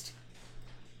surprised.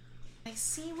 I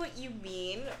see what you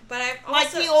mean, but I've also...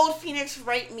 Like the old Phoenix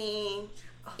Wright meme.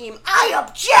 I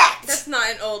object! That's not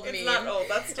an old meme. It's not old,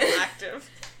 that's still active.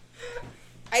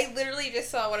 I literally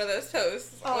just saw one of those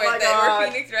posts Oh where, my God.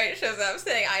 where Phoenix Wright shows up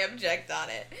saying, I object on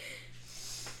it.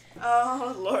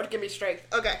 Oh, Lord, give me strength.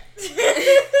 Okay.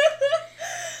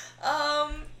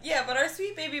 Yeah, but our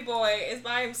sweet baby boy is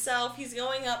by himself. He's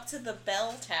going up to the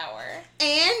bell tower.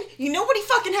 And, you know what he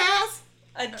fucking has?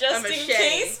 A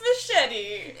just-in-case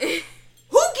machete. machete.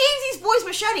 Who gave these boys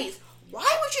machetes?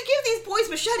 Why would you give these boys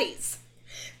machetes?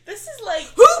 This is like...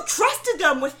 Who trusted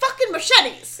them with fucking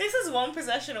machetes? This is one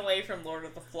possession away from Lord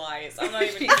of the Flies. I'm not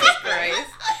even Jesus kidding.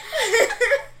 Christ.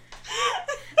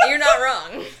 You're not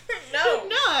wrong. No.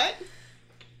 Not.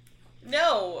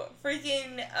 No.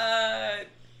 Freaking,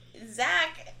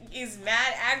 Zach is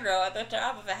mad aggro at the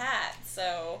top of a hat,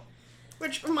 so...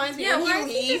 Which reminds me, Yeah, when why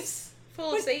he is he leaves, just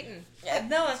full of Satan? Yeah,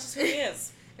 no, that's just who he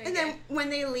is. and then when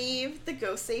they leave, the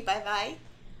ghosts say bye-bye.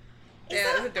 Yeah,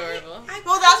 that's adorable.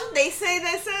 Well, that's what they said,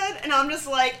 and I'm just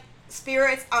like,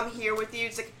 spirits, I'm here with you.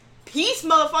 It's like, peace,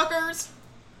 motherfuckers.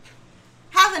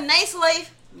 Have a nice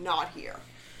life. Not here.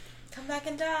 Come back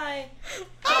and die.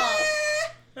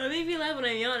 That made me laugh when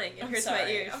I'm yawning. It hurts my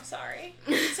ears. I'm sorry.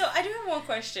 So I do have one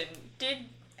question. Did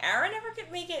Aaron ever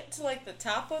make it to like the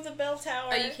top of the bell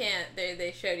tower? Oh, you can't.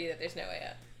 They showed you that there's no way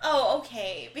up. Oh,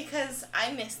 okay. Because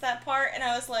I missed that part, and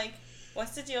I was like,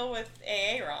 "What's the deal with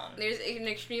Aaron?" There's an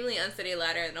extremely unsteady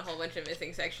ladder and a whole bunch of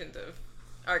missing sections of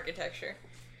architecture.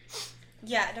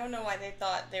 Yeah, I don't know why they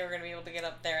thought they were gonna be able to get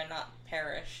up there and not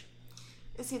perish.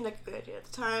 It seemed like a good idea at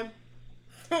the time.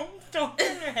 Don't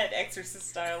turn your head exorcist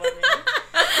style at me.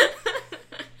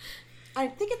 I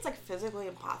think it's like physically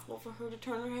impossible for her to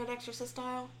turn her head exorcist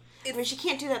style. I mean, she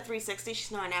can't do that 360.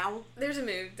 She's not an owl. There's a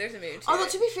mood. There's a mood. Although,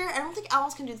 to be fair, I don't think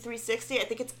owls can do 360. I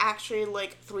think it's actually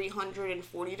like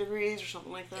 340 degrees or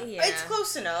something like that. Yeah. It's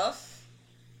close enough.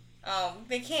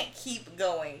 They can't keep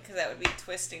going because that would be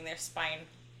twisting their spine.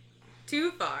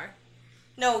 Too far.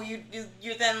 No,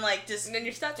 you're then like just And then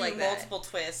you're stuck do like that. multiple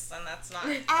twists, and that's not.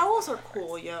 Owls are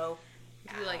cool, yo.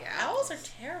 You like Owls are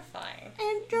terrifying.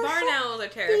 And they're Barn so, owls are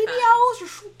terrifying. baby owls are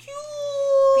so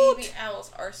cute. Baby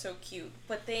owls are so cute,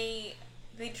 but they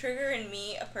trigger in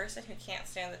me, a person who can't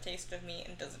stand the taste of meat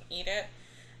and doesn't eat it,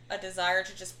 a desire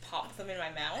to just pop them in my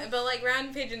mouth. But like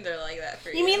ground pigeons are like that for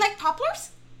you. You mean like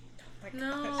poplars? Oh my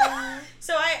No. gosh.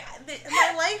 So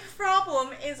my life problem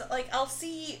is like I'll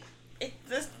see it.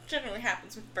 This generally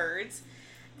happens with birds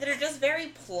that are just very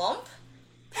plump,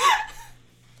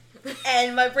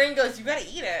 and my brain goes, "You gotta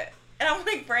eat it." And I'm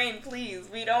like, brain, please,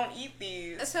 we don't eat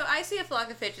these. So I see a flock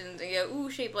of pigeons and go,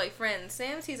 ooh, shaped like friends.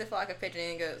 Sam sees a flock of pigeons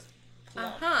and goes,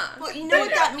 Plump. Well, you know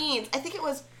what that means. I think it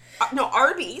was,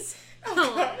 Arby's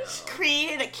Oh gosh.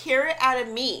 created a carrot out of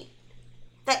meat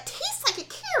that tastes like a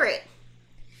carrot.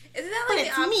 Isn't that But like the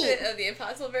it's opposite meat. of the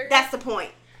Impossible Burger? That's the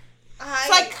point. So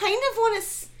I kind of want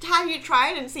to have you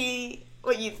try it and see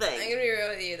what you I'm think. gonna be real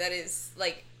with you. That is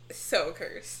like so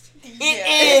cursed.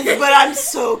 It is, but I'm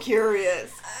so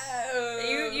curious.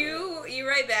 You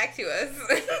write back to us.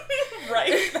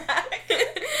 Right back.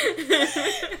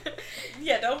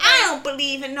 Yeah, don't. I don't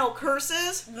believe in no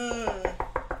curses.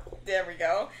 There we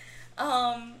go.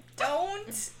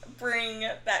 Don't bring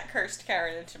that cursed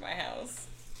carrot into my house.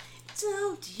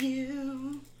 Don't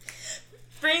you?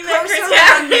 Bring that Curse cursed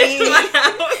around carrot me. into my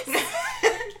house.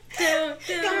 I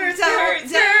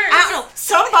don't know.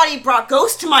 Somebody brought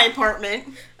ghosts to my apartment.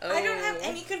 I don't have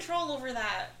any control over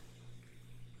that.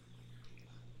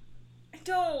 I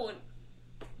don't.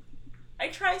 I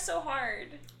try so hard.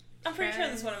 I'm pretty sure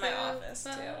there's one in my office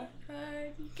too.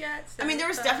 I mean, there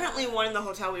was definitely one in the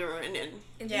hotel we were in.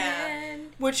 Yeah.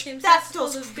 Which, that's still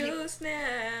ghost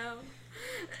now.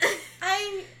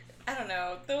 I don't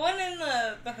know. The one in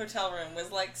the hotel room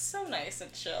was like so nice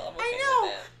and chill. I'm okay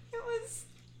I know. with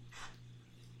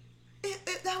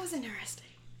it. That was interesting.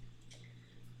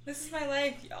 This is my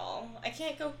life, y'all. I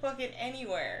can't go fucking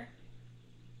anywhere.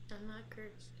 I'm not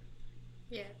cursed.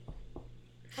 Yeah.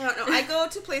 I don't know. I go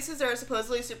to places that are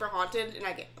supposedly super haunted, and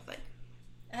I get nothing.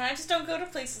 And I just don't go to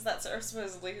places that are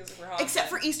supposedly super haunted. Except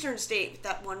for Eastern State, with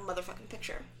that one motherfucking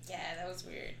picture. Yeah, that was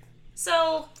weird.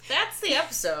 So, that's the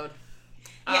episode.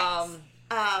 Yes.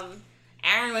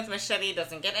 Aaron with Machete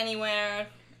doesn't get anywhere,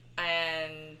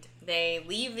 and they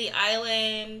leave the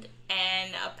island,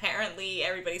 and apparently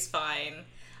everybody's fine.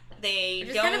 They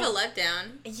It's don't... kind of a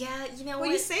letdown. Yeah, you know Well,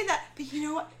 what? you say that, but you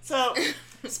know what? So,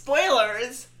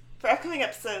 spoilers for upcoming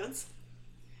episodes.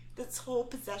 This whole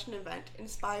possession event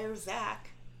inspires Zach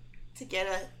to get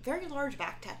a very large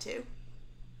back tattoo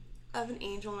of an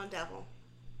angel and a devil.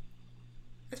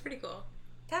 That's pretty cool.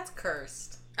 That's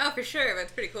cursed. Oh, for sure.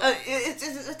 That's pretty cool.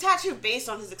 It's a tattoo based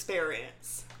on his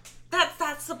experience.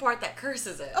 That's the part that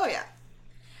curses it. Oh, yeah.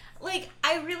 Like,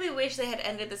 I really wish they had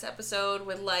ended this episode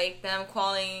with, like, them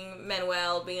calling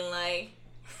Manuel, being like,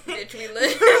 Bitch, we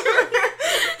live.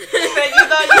 Bet you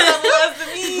thought you had less than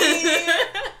me.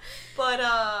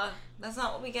 But, that's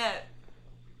not what we get.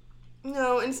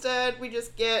 No, instead we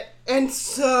just get, and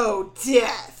so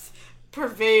death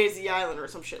pervades the island or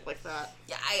some shit like that.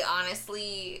 Yeah, I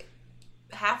honestly,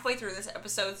 halfway through this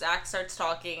episode, Zach starts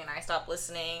talking and I stop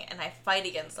listening, and I fight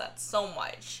against that so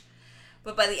much.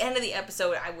 But by the end of the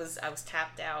episode, I was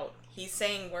tapped out. He's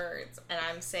saying words, and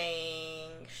I'm saying,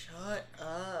 shut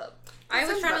up. I was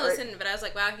sounds trying to about right. listen, but I was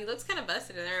like, wow, he looks kind of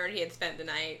busted, and I already had spent the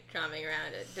night tromping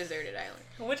around a deserted island.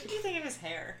 What did you think of his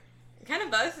hair? Kind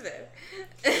of busted.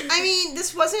 I mean,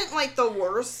 this wasn't like the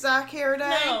worst Zach hair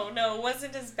day. No, it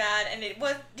wasn't as bad, and it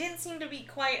didn't seem to be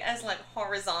quite as, like,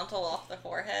 horizontal off the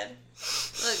forehead.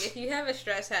 Look, if you have a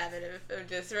stress habit of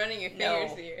just running your No.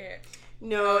 fingers through your hair.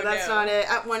 No, Oh, that's no. not it.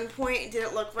 At one point, it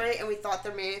didn't look right, and we thought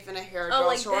there may have been a hair Oh, drop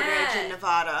like shortage that. in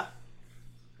Nevada.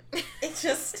 It's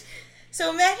just...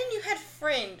 So imagine you had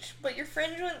fringe, but your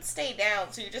fringe wouldn't stay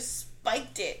down, so you just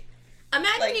spiked it.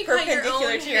 Imagine Like, you cut your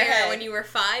perpendicular own to your hair head. when you were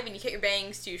 5 and you cut your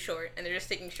bangs too short and they're just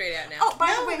sticking straight out now. Oh,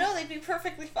 by the way, No, they'd be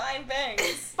perfectly fine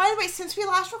bangs. by the way, since we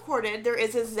last recorded, there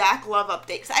is a Zach Love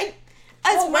update. 'Cause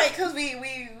Right, because we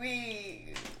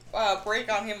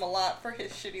break on him a lot for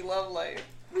his shitty love life.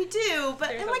 we do, but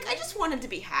There's I'm a like, I lot. just want him to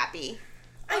be happy.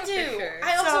 I for do. sure.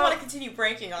 I also So- want to continue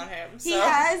breaking on him. So. He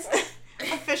has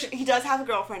officially. He does have a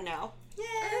girlfriend now. Yay.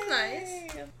 That's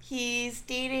nice. He's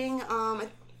dating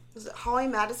is it Holly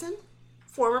Madison,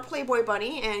 former Playboy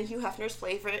bunny and Hugh Hefner's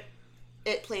favorite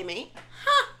playmate.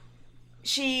 Huh.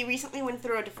 She recently went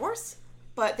through a divorce,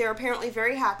 but they're apparently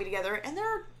very happy together, and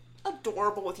they're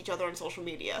adorable with each other on social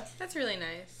media. That's really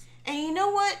nice. And you know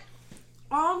what?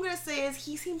 All I'm gonna say is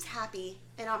he seems happy,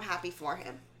 and I'm happy for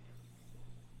him.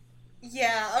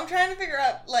 Yeah, I'm trying to figure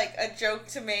out, like, a joke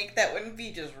to make that wouldn't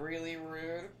be just really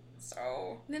rude.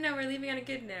 So, No, we're leaving on a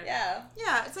good note. yeah.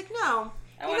 Yeah, it's like no.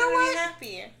 I You want know her to what? be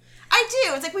happy. I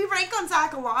do. It's like we rank on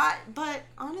Zach a lot, but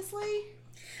honestly,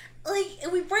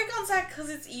 Like, we break on Zach because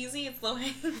it's easy, it's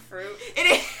low-hanging fruit.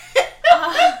 it is.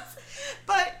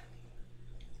 But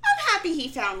I'm happy he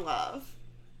found love.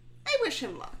 I wish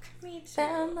him luck. Me too.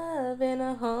 Found love in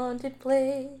a haunted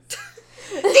place.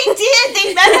 They did.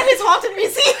 They met at his haunted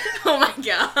museum. Oh my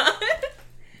god.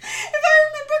 If I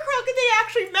remember correctly, they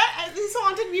actually met at this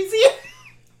haunted museum.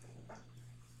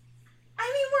 I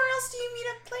mean, where else do you meet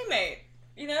a playmate?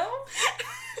 You know?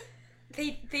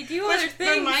 They do other Which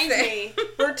things. reminds me,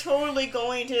 we're totally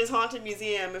going to his haunted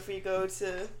museum if we go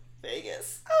to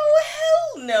Vegas. Oh,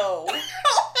 hell no.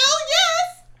 Oh, hell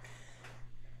yes!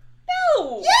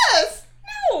 No. Yes!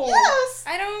 No. Yes!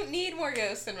 I don't need more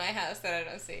ghosts in my house that I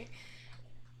don't see.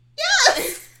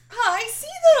 Yes! I see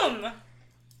them.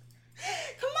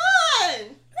 Come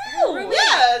on! No.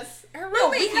 Yes! Her No,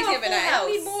 roommate we keeps have a giving full I don't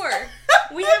need house. more.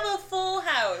 We have a full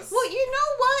house. Well, you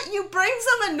know what? You bring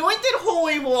some anointed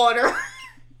holy water.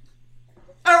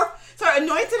 Or, sorry,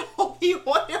 anointed holy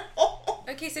water.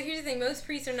 Okay, so here's the thing. Most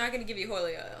priests are not going to give you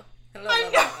holy oil. I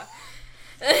know.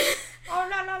 Oh,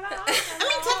 no, no, no. I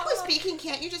mean, technically speaking,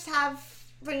 can't you just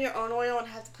bring your own oil and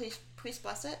have the priest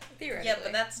bless it? Theoretically. Yeah,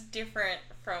 but that's different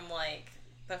from, like,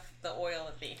 the oil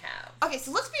that they have. Okay,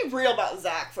 so let's be real about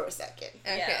Zach for a second.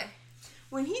 Okay. Yeah.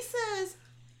 When he says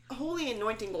holy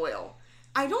anointing oil,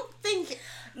 I don't think...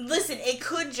 Listen, it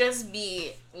could just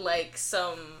be, like,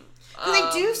 some... they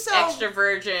do sell- extra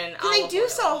virgin They olive do oil.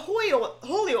 sell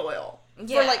holy oil for,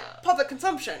 Yeah. like, public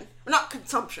consumption. Not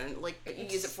consumption, like, you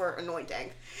use it for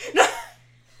anointing.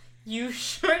 You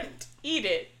shouldn't eat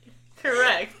it.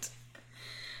 Correct.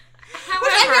 Which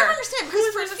I never However, understand,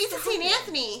 because for who's the Feast of St. deciding?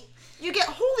 Anthony, you get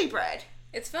holy bread.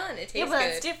 It's fun. It tastes yeah, but good.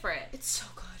 that's different. It's so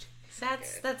good.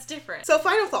 That's different. So,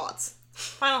 final thoughts.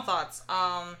 Final thoughts.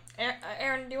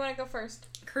 Aaron, do you want to go first?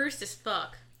 Cursed as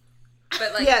fuck.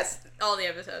 But, like, Yes. all the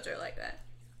episodes are like that.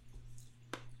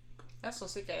 That's so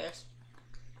sick, guys.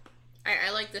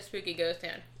 I like the spooky ghost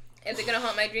town. Is it gonna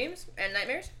haunt my dreams and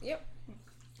nightmares? Yep.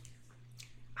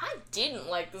 I didn't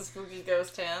like the spooky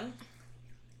ghost town.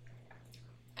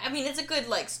 I mean, it's a good,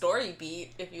 like, story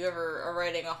beat if you ever are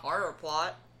writing a horror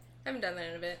plot. I haven't done that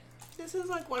in a bit. This is,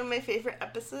 like, one of my favorite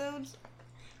episodes.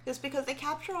 Just because they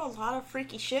capture a lot of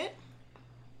freaky shit.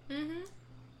 Mm-hmm.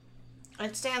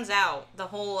 It stands out. The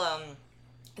whole,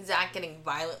 Zach getting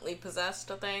violently possessed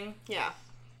thing. Yeah.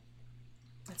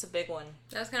 That's a big one.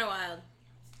 That was kind of wild.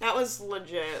 That was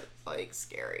legit, like,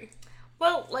 scary.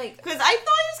 Well, like... Because I thought he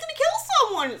was gonna kill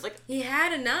someone. It's like, He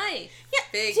had a knife. yeah,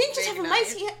 Big, he didn't just big have a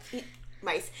knife. mice.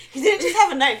 Mice. He didn't just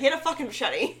have a knife. He had a fucking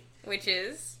machete. Which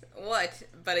is what?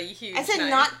 But a huge I said knife.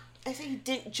 not. I said he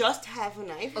didn't just have a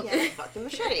knife. He had a fucking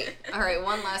machete. Alright,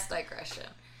 one last digression.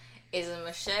 Is a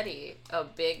machete a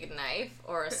big knife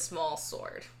or a small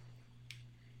sword?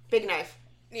 Big knife.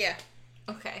 Yeah.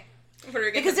 Okay. What are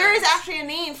we gonna Because do? there is actually a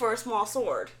name for a small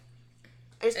sword.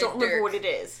 I just A don't remember dirk. what it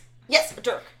is. Yes, a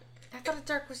dirk. I thought a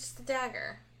dirk was just a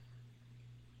dagger.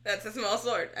 That's a small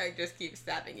sword. I just keep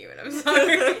stabbing you, and I'm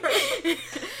sorry.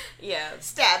 Yeah.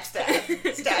 Stab, stab.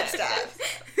 Stab, stab.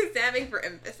 Stabbing for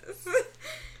emphasis.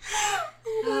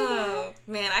 Oh,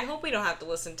 man, I hope we don't have to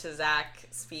listen to Zach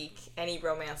speak any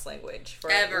romance language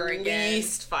for Ever at again.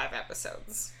 least 5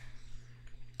 episodes.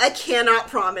 I cannot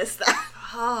promise that.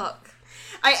 Fuck.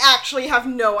 I actually have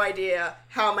no idea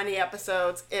how many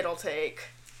episodes it'll take.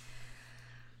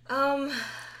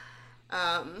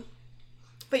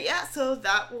 But yeah, so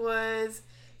that was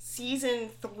season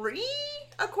 3,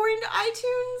 according to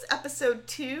iTunes, episode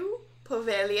 2,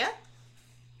 Povelia.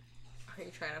 Are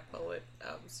you trying to pull it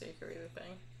up so you can read the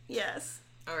thing? Yes.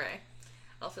 Alright.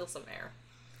 I'll feel some air.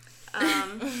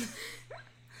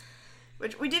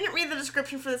 Which we didn't read the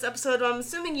description for this episode, but I'm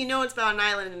assuming you know it's about an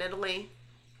island in Italy.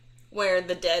 Where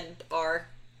the dead are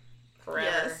forever.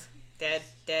 Yes. Dead,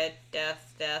 dead,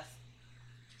 death, death.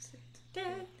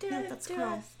 Dead, dead, No, that's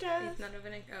cool. It's not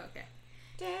opening. Oh, okay.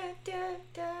 Death, death,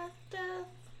 death, death.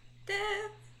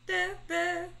 Death, death,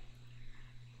 death.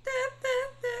 Death,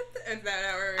 death, death. Is that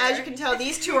how we're As you can tell,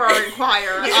 these two are in choir.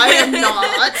 I am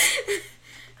not.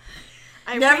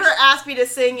 Never asked me to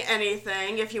sing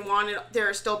anything. If you wanted, there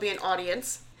will still be an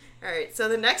audience. Alright, so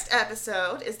the next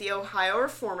episode is the Ohio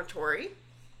Reformatory.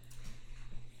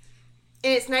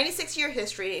 In its 96-year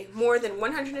history, more than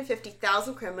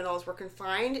 150,000 criminals were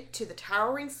confined to the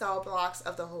towering cell blocks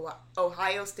of the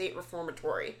Ohio State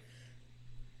Reformatory.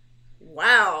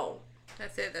 Wow.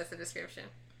 That's it. That's the description.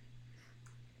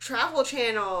 Travel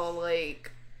Channel,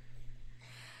 like...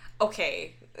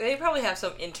 Okay, they probably have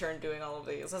some intern doing all of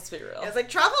these, let's be real. It's like,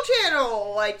 Travel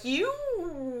Channel, like, you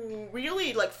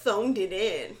really, like, phoned it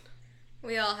in.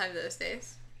 We all have those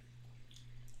days.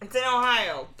 It's in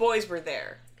Ohio. Boys were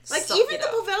there. Like, Suck even it the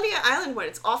up. Poveglia Island one,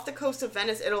 it's off the coast of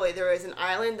Venice, Italy. There is an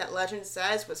island that legend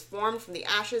says was formed from the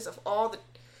ashes of all the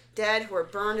dead who were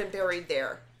burned and buried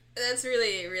there. That's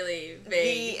really, really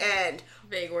vague. The end.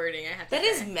 Vague wording, I have to That say.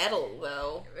 is metal,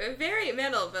 though. Very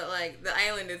metal, but, like, the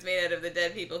island is made out of the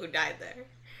dead people who died there.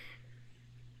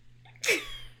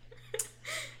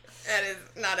 That is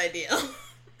not ideal.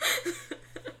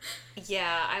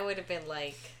 Yeah, I would have been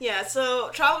like... Yeah, so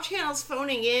Travel Channel's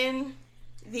phoning in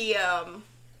the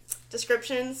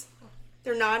descriptions.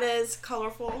 They're not as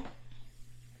colorful.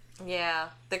 Yeah,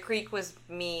 the creek was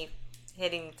me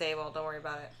hitting the table. Don't worry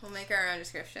about it. We'll make our own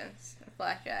descriptions of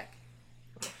blackjack.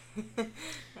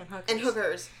 And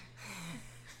hookers.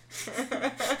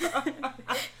 Thank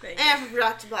you. And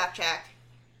forgot to blackjack.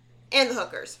 And the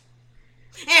hookers.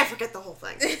 And forget the whole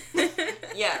thing.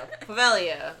 Yeah,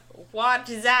 Poveglia. Watch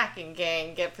Zach and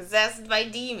gang get possessed by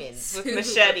demons with Super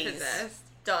machetes. possessed.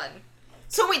 Done.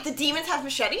 So wait, the demons have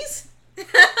machetes? Maybe.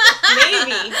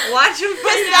 Watch them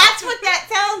Because that's what that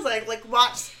sounds like. Like,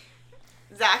 watch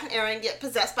Zach and Aaron get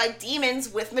possessed by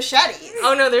demons with machetes.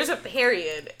 Oh no, there's a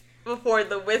period before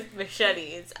the with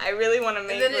machetes. I really want to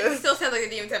make And then it this. still sounds like the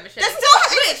demons have machetes.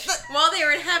 That's still While they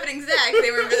were inhabiting Zach,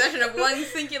 they were in possession of one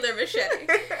singular machete.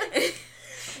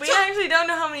 We actually don't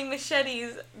know how many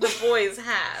machetes the boys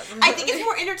have. I think it's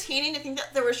more entertaining to think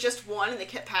that there was just one and they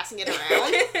kept passing it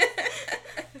around.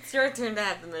 It's your turn to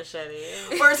have the machete.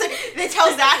 Or it's like, they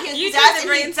tell Zach he You was take possessed the and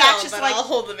brain Zach cell, just but like... I'll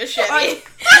hold the machete. Or like,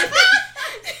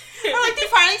 or like they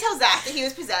finally tell Zach that he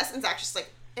was possessed and Zach's just like,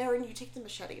 Aaron, you take the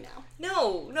machete now.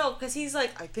 No, because he's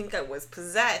like, I think I was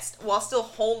possessed, while still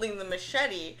holding the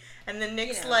machete. And then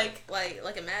Nick's You know, like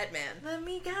like a madman. let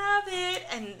me grab it.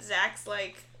 And Zach's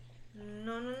like,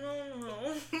 no.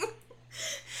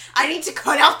 I need to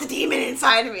cut out the demon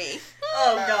inside of me.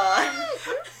 Oh, God.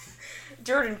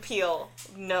 Jordan Peele,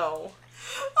 no.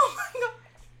 Oh my god.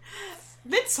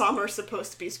 Midsummer's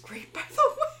supposed to be great, by the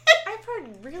way. I've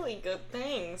heard really good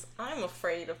things. I'm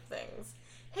afraid of things.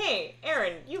 Hey,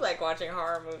 Aaron, you like watching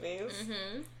horror movies.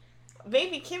 Mm-hmm.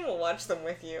 Maybe Kim will watch them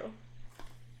with you.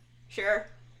 Sure.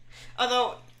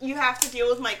 Although, you have to deal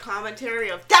with my commentary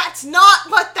of, that's not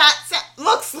what that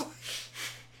looks like.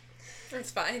 That's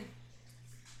fine.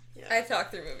 Yeah. I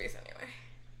talk through movies anyway.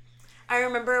 I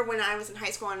remember when I was in high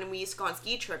school and we used to go on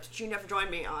ski trips, which you never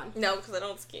joined me on. No, because I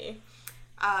don't ski.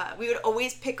 We would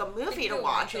always pick a movie to do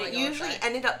watch, until and it I go usually outside.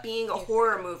 ended up being a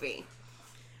horror movie.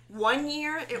 One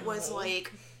year, it was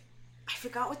like, I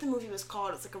forgot what the movie was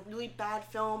called. It's like a really bad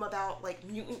film about, like,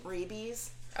 mutant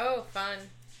rabies. Oh, fun.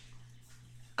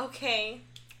 Okay.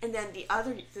 And then the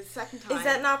second time... Is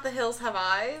that not The Hills Have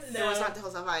Eyes? It was not The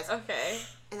Hills Have Eyes. Okay.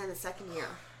 And then the second year,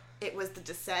 it was The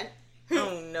Descent,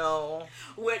 Oh, no.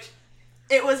 which,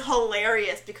 it was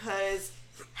hilarious because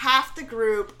half the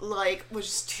group, like, was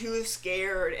just too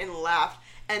scared and left,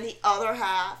 and the other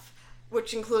half,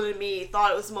 which included me,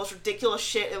 thought it was the most ridiculous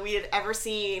shit that we had ever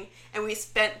seen, and we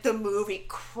spent the movie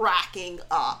cracking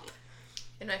up.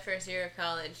 In my first year of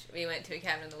college, we went to a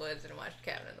cabin in the woods and watched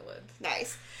Cabin in the Woods.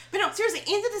 Nice. But no, seriously,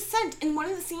 in The Descent, in one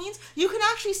of the scenes, you can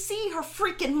actually see her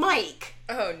freaking mic.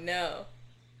 Oh, no.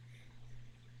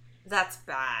 That's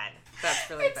bad. That's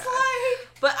really It's bad. like...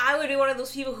 But I would be one of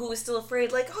those people who was still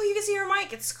afraid, like, oh, you can see her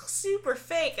mic. It's super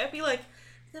fake. I'd be like,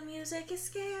 the music is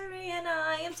scary and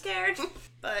I am scared.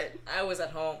 But, I was at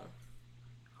home.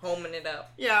 Homing it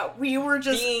up. yeah, we were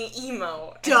just Being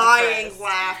emo. and dying depressed.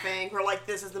 laughing. We're like,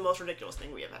 this is the most ridiculous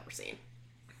thing we have ever seen.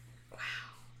 Wow.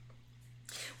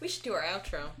 We should do our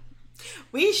outro.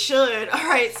 We should.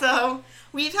 Alright, so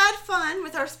we've had fun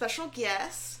with our special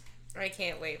guests. I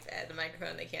can't wave at the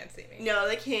microphone. They can't see me. No,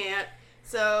 they can't.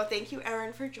 So thank you,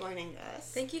 Erin, for joining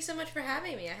us. Thank you so much for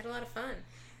having me. I had a lot of fun.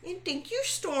 And thank you,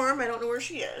 Storm. I don't know where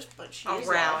she is, but she's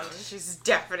Around. She's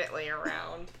definitely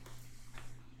around.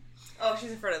 Oh,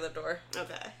 she's in front of the door.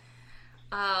 Okay.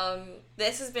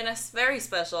 This has been a very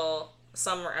special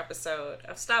summer episode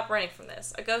of Stop Running From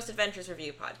This, a Ghost Adventures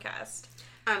review podcast.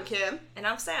 I'm Kim, And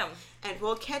I'm Sam. and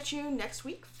we'll catch you next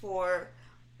week for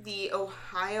the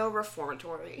Ohio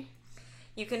Reformatory.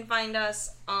 You can find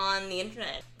us on the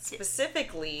internet.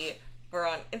 Specifically, we're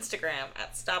on Instagram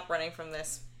at Stop Running From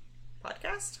This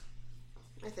podcast.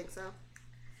 I think so.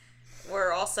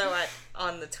 We're also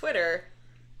on the Twitter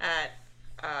at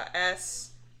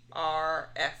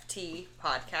SRFT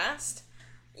podcast.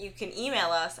 You can email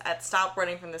us at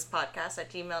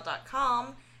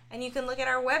stoprunningfromthispodcast@gmail.com, and you can look at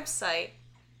our website,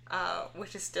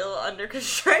 which is still under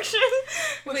construction.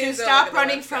 Which Please is go stop to the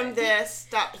running website. from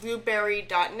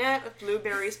this.blueberry.net, with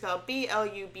blueberry spelled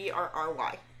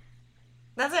BLUBRRY.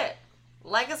 That's it.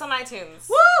 Like us on iTunes.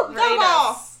 Woo! Rate Go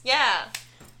ball! us. Yeah.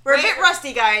 We're a Rate- bit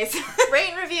rusty, guys. Rate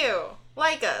and review.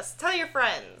 Like us. Tell your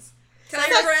friends. Tell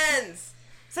your friends.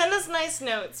 Send us nice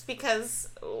notes because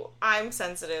I'm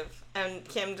sensitive and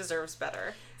Kim deserves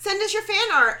better. Send us your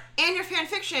fan art and your fan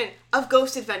fiction of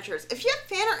Ghost Adventures. If you have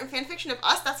fan art and fan fiction of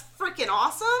us, that's freaking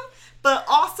awesome. But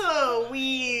also, I'll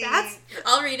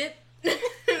read it.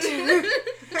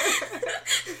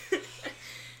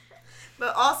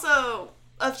 But also,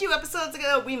 a few episodes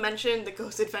ago, we mentioned the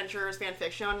Ghost Adventures fan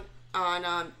fiction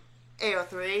on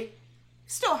AO3.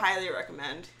 Still highly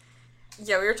recommend.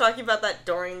 Yeah, we were talking about that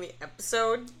during the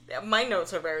episode. My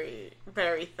notes are very,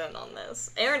 very thin on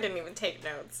this. Aaron didn't even take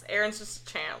notes. Aaron's just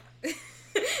a champ.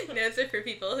 Notes are for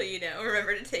people who,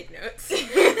 remember to take notes.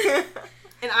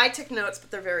 And I took notes, but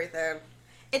they're very thin.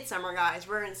 It's summer, guys.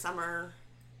 We're in summer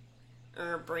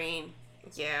brain.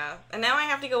 Yeah. And now I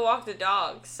have to go walk the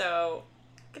dog, so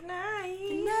good night.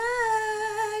 Good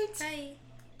night. Bye.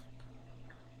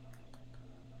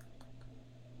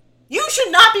 You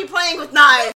should not be playing with knives.